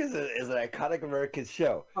 Star Trek is an iconic American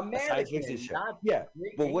show, a science fiction show. not Yeah,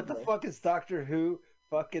 but what the English. fuck is Doctor Who,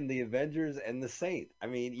 fucking the Avengers, and the Saint? I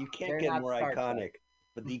mean, you can't They're get not more Star iconic. Trek.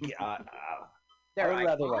 But They're I would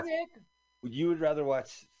rather watch. iconic. You would rather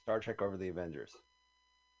watch Star Trek over the Avengers?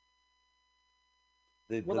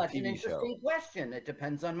 Well, the that's an TV show. interesting question. It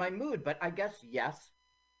depends on my mood, but I guess yes.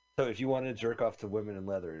 So if you want to jerk off to women in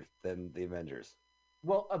leather, then the Avengers.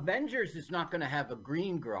 Well, Avengers is not going to have a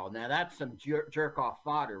green girl. Now that's some jerk off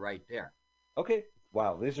fodder right there. Okay.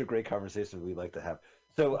 Wow, these are great conversations we like to have.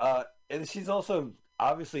 So, and she's also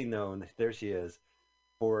obviously known. There she is,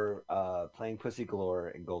 for playing Pussy Galore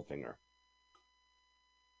in Goldfinger.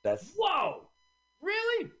 That's Whoa!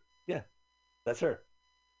 Really? Yeah, that's her.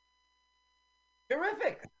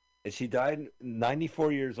 Terrific. And she died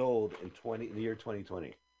 94 years old in the year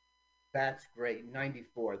 2020. That's great.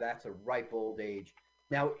 94. That's a ripe old age.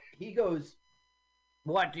 Now he goes,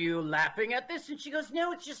 "What are you laughing at this?" And she goes,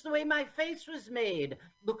 "No, it's just the way my face was made.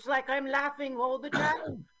 Looks like I'm laughing all the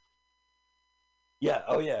time." Yeah.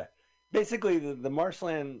 Oh, yeah. Basically, the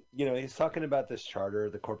Marshland, he's talking about this charter,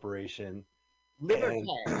 the corporation. Liberty.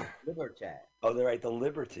 Liberty. Oh, they're right. The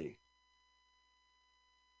Liberty.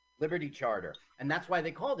 Liberty Charter. And that's why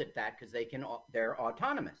they called it that, because they're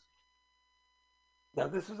autonomous. Now,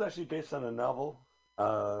 this was actually based on a novel.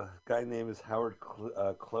 A guy named is Howard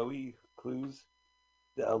Chloe Clues.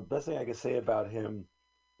 The best thing I can say about him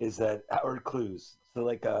is that Howard Clues. So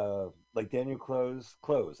like Daniel Close,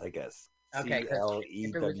 I guess. Okay, because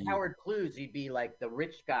if it was C-L-E-W. Howard Clues, he'd be like the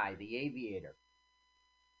rich guy, the aviator.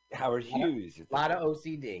 Howard Hughes. A lot of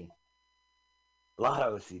OCD. A lot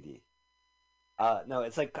of OCD. No,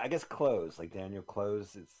 it's like, I guess, Close, like Daniel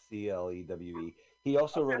Close. It's C-L-E-W-E. He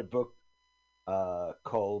also wrote a book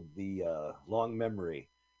called The Long Memory.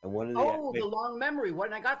 And one of the The Long Memory.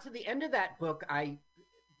 When I got to the end of that book, I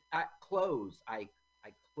closed.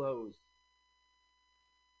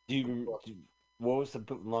 What was the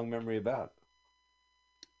Long Memory about?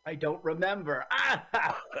 I don't remember.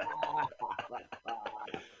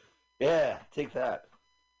 Yeah, take that.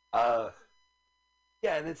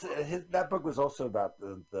 Yeah, and that book was also about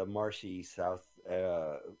the marshy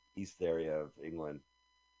east area of England.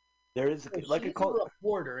 There is she's a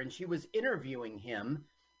reporter, and she was interviewing him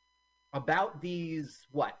about these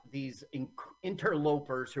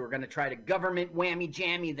interlopers who are going to try to government whammy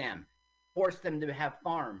jammy them, force them to have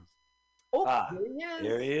farms. Oh, there he is.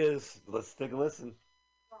 There he is. Let's take a listen.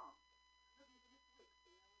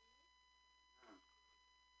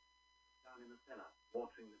 Down in the cellar,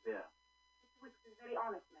 watering the beer. Mr. Wicks is a very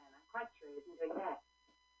honest man. I'm quite sure he isn't doing that.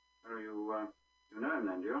 Oh, you know him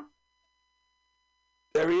then, do you?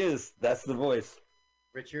 There he is. That's the voice.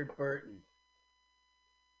 Richard Burton.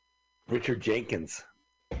 Richard Jenkins.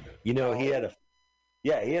 He had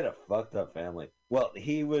a fucked up family. Well,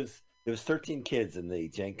 there was 13 kids in the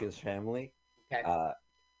Jenkins family. Okay.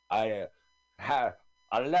 I had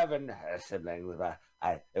 11 siblings, but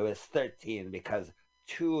it was 13 because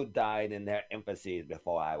 2 died in their infancy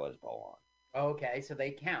before I was born. Okay, so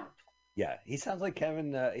they count. Yeah, he sounds like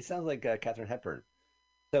Kevin. He sounds like Katharine Hepburn.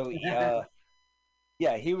 So,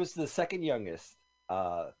 yeah, he was the second youngest.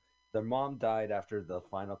 Their mom died after the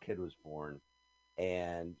final kid was born,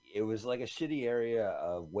 and it was like a shitty area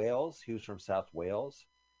of Wales. He was from South Wales.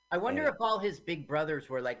 I wonder if all his big brothers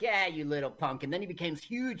were like, "Yeah, you little punk," and then he became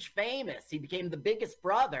huge famous. He became the biggest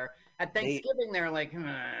brother. At Thanksgiving, they're like,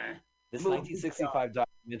 This 1965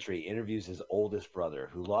 documentary interviews his oldest brother,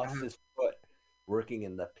 who lost his foot working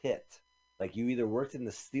in the pit. Like, you either worked in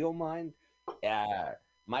the steel mine.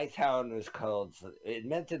 My town was called. It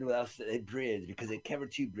meant it was a bridge because it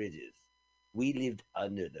covered 2 bridges. We lived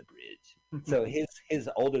under the bridge. So his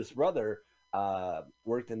oldest brother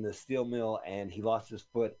worked in the steel mill, and he lost his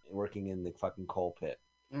foot working in the fucking coal pit.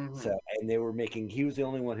 Mm-hmm. So, and they were making. He was the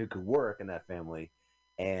only one who could work in that family,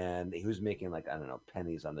 and he was making, like, I don't know,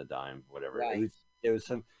 pennies on the dime, whatever. Right. It was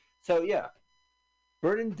some. So yeah,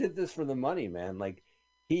 Burton did this for the money, man. Like,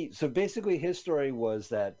 so basically his story was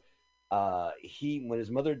that when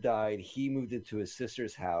his mother died, he moved into his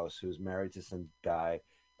sister's house, who was married to some guy,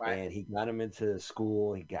 and he got him into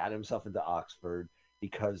school. He got himself into Oxford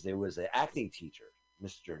because there was an acting teacher,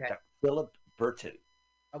 Mr. Philip Burton,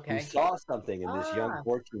 who saw something in this young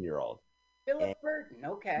 14-year-old. Philip Burton,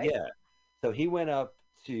 okay. Yeah. So he went up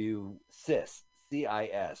to CIS,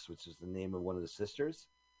 C-I-S, which is the name of one of the sisters.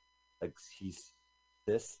 Like, she's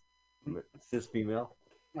cis female.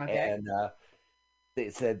 Okay. And they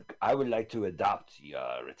said, "I would like to adopt you,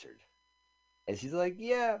 Richard." And she's like,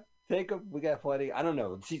 "Yeah, take him. We got plenty." I don't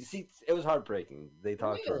know. It was heartbreaking. They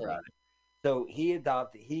talked to her about it. So he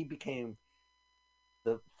became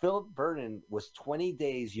Philip Burton was 20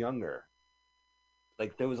 days younger.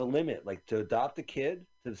 Like there was a limit. Like to adopt a kid,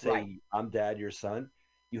 to say Right. I'm dad, your son,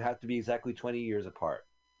 you have to be exactly 20 years apart.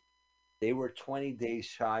 They were 20 days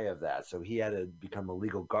shy of that, so he had to become a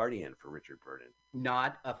legal guardian for Richard Burton.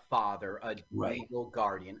 Not a father, a Right. legal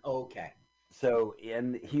guardian. Okay. So,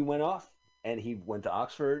 and he went off and he went to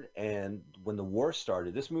Oxford. And when the war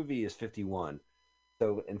started, this movie is 51.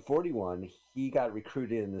 So in 41, he got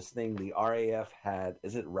recruited in this thing. The RAF had,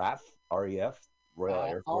 is it RAF? RAF? Royal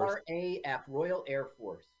Air Force? RAF, Royal Air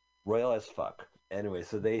Force. Royal as fuck. Anyway,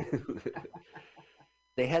 so they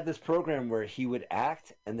they had this program where he would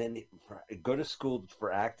act and then go to school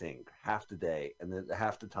for acting half the day and then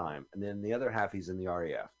half the time. And then the other half he's in the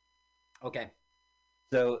RAF. Okay.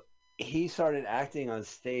 So he started acting on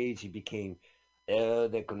stage. He became,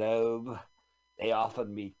 the Globe. They offered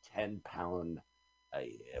me £10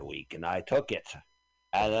 a week, and I took it.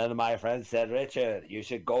 And then my friend said, Richard, you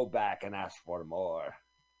should go back and ask for more.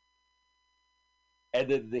 And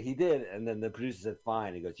then he did, and then the producer said,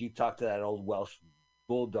 fine. He goes, you talked to that old Welsh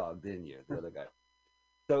bulldog, didn't you? The other guy.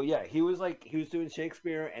 So, yeah, he was doing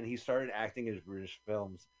Shakespeare, and he started acting in British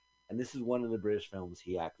films. And this is one of the British films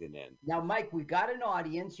he acted in. Now, Mike, we've got an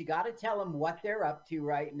audience. You got to tell them what they're up to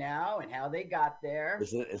right now and how they got there.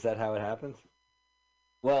 Is that how it happens?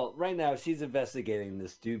 Well, right now she's investigating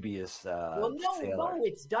this dubious Well, sailor. no,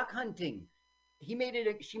 it's duck hunting. She made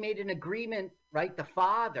an agreement, right? The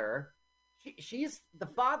father, she's the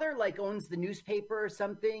father, like owns the newspaper or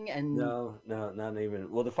something, and No, not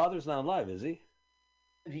even. Well, the father's not alive, is he?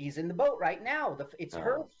 He's in the boat right now. It's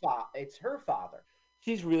her father.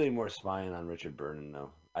 She's really more spying on Richard Burton,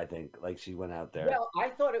 though. I think, like she went out there. Well, I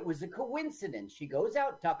thought it was a coincidence. She goes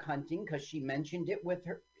out duck hunting because she mentioned it with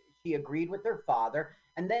her. She agreed with her father,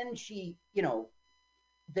 and then she,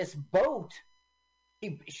 this boat.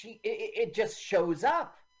 It just shows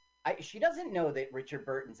up. She doesn't know that Richard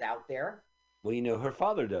Burton's out there. Well, her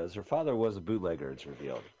father does. Her father was a bootlegger. It's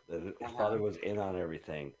revealed. His father was in on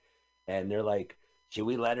everything, and they're like, should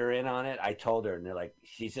we let her in on it? I told her, and they're like,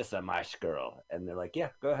 she's just a mash girl. And they're like, yeah,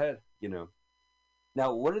 go ahead,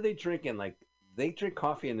 Now, what are they drinking? Like, they drink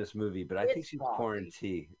coffee in this movie, but I think she's pouring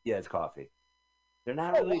tea. Yeah, it's coffee. They're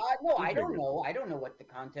not really... No, I don't know. I don't know what the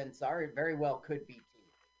contents are. It very well could be tea.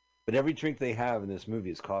 But every drink they have in this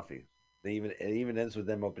movie is coffee. It even ends with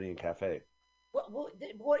them opening a cafe.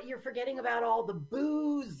 What you're forgetting about all the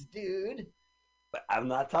booze, dude. But I'm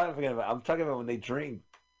not talking about... I'm talking about when they drink.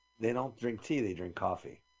 They don't drink tea, they drink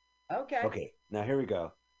coffee. Okay. Okay, now here we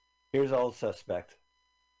go. Here's Old Suspect.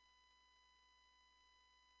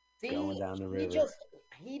 See, going down the river.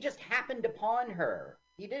 He just happened upon her.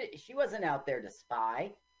 She wasn't out there to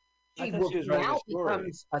spy. She was now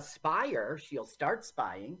becomes a spyer. She'll start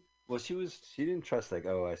spying. Well, she didn't trust, like,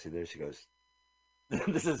 oh, I see, there she goes.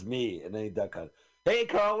 This is me. And then he duck hunt. Hey,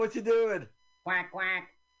 Carl, what you doing? Quack, quack.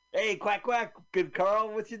 Hey, quack, quack. Good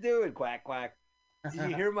Carl, what you doing? Quack, quack.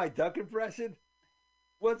 Did you hear my duck impression?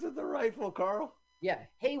 What's with the rifle, Carl? Yeah.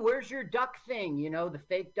 Hey, where's your duck thing? The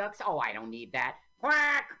fake ducks? Oh, I don't need that.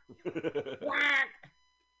 Quack! Quack!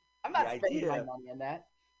 I'm not spending my money on that.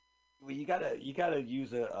 Well, you gotta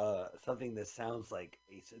use something that sounds like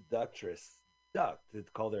a seductress duck to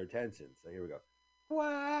call their attention. So here we go.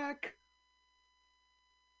 Quack!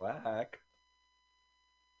 Quack!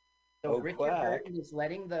 So Richard Burton is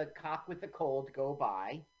letting the cock with the cold go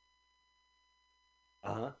by.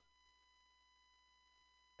 Uh-huh.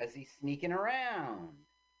 As he's sneaking around.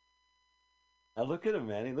 Now look at him,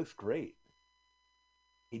 man. He looks great.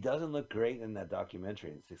 He doesn't look great in that documentary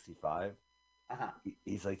in '65. Uh-huh.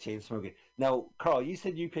 He's like chain smoking. Now, Carl, you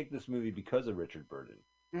said you picked this movie because of Richard Burton.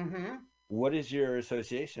 Mm-hmm. What is your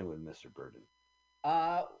association with Mr. Burton?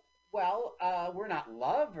 Well, we're not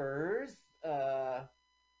lovers. I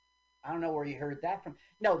don't know where you heard that from.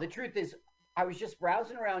 No, the truth is, I was just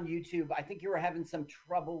browsing around YouTube. I think you were having some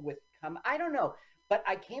trouble with I don't know, but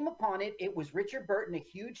I came upon it. It was Richard Burton, a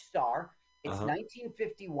huge star. It's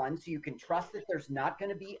 1951, so you can trust that there's not going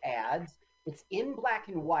to be ads. It's in black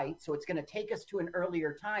and white, so it's going to take us to an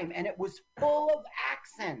earlier time, and it was full of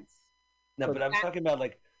accents. No, but I'm talking about,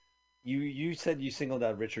 like, you said you singled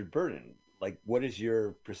out Richard Burton. Like, what is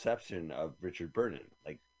your perception of Richard Burton?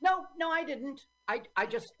 Like, no, I didn't. I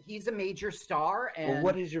just, he's a major star. And well,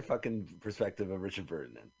 what is your fucking perspective of Richard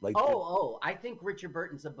Burton then? Like, I think Richard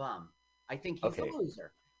Burton's a bum. I think he's a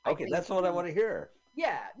loser. Okay, that's what I want to hear.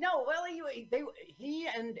 Yeah, no, well, he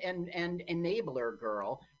and Enabler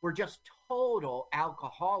Girl were just total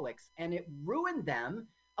alcoholics, and it ruined them.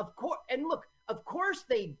 Of course, and look, of course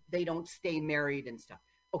they don't stay married and stuff.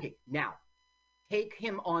 Okay, now take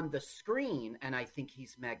him on the screen, and I think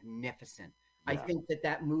he's magnificent. I Yeah. think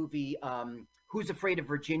that movie, Who's Afraid of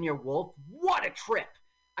Virginia Woolf, what a trip.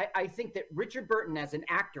 I think that Richard Burton as an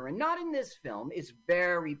actor, and not in this film, is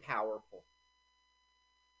very powerful.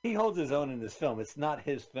 He holds his own in this film. It's not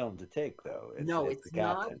his film to take, though. It's the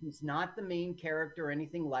not. captain. He's not the main character or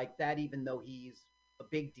anything like that, even though he's a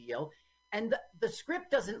big deal. And the script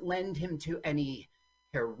doesn't lend him to any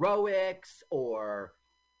heroics or,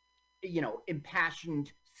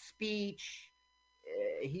 impassioned speech.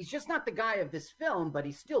 He's just not the guy of this film, but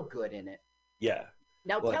he's still good in it. Yeah.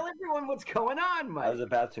 Now tell everyone what's going on, Mike. I was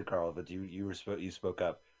about to, Carl, but you spoke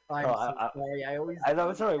up. I'm Carl, so sorry. I know,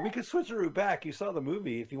 it's all right. We could switch the route back. You saw the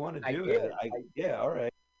movie. If you want to do it. Yeah, all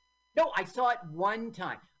right. No, I saw it one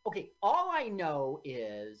time. Okay, all I know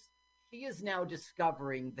is she is now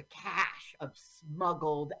discovering the cache of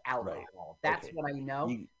smuggled alcohol. Right. That's what I know.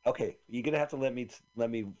 You're gonna have to let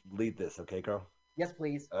me lead this, okay, Carl? Yes,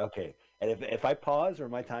 please. Okay, and if I pause or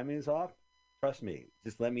my timing is off, trust me.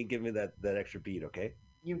 Just give me that extra beat, okay?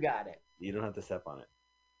 You got it. You don't have to step on it.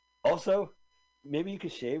 Also, maybe you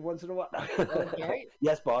could shave once in a while. Okay.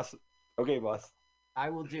 Yes, boss. Okay, boss. I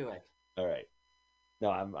will do it. All right.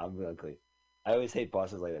 No, I'm ugly. I always hate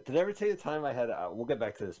bosses like that. Did I ever tell you the time I had? We'll get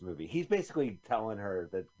back to this movie. He's basically telling her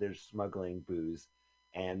that they're smuggling booze,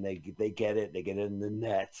 and they get it. They get it in the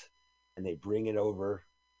net, and they bring it over,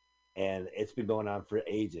 and it's been going on for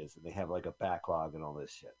ages, and they have like a backlog and all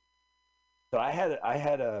this shit. So I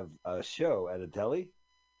had a show at a deli,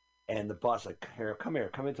 and the boss like, come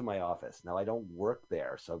into my office. Now I don't work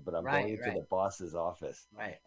there, but I'm going into the boss's office. Right.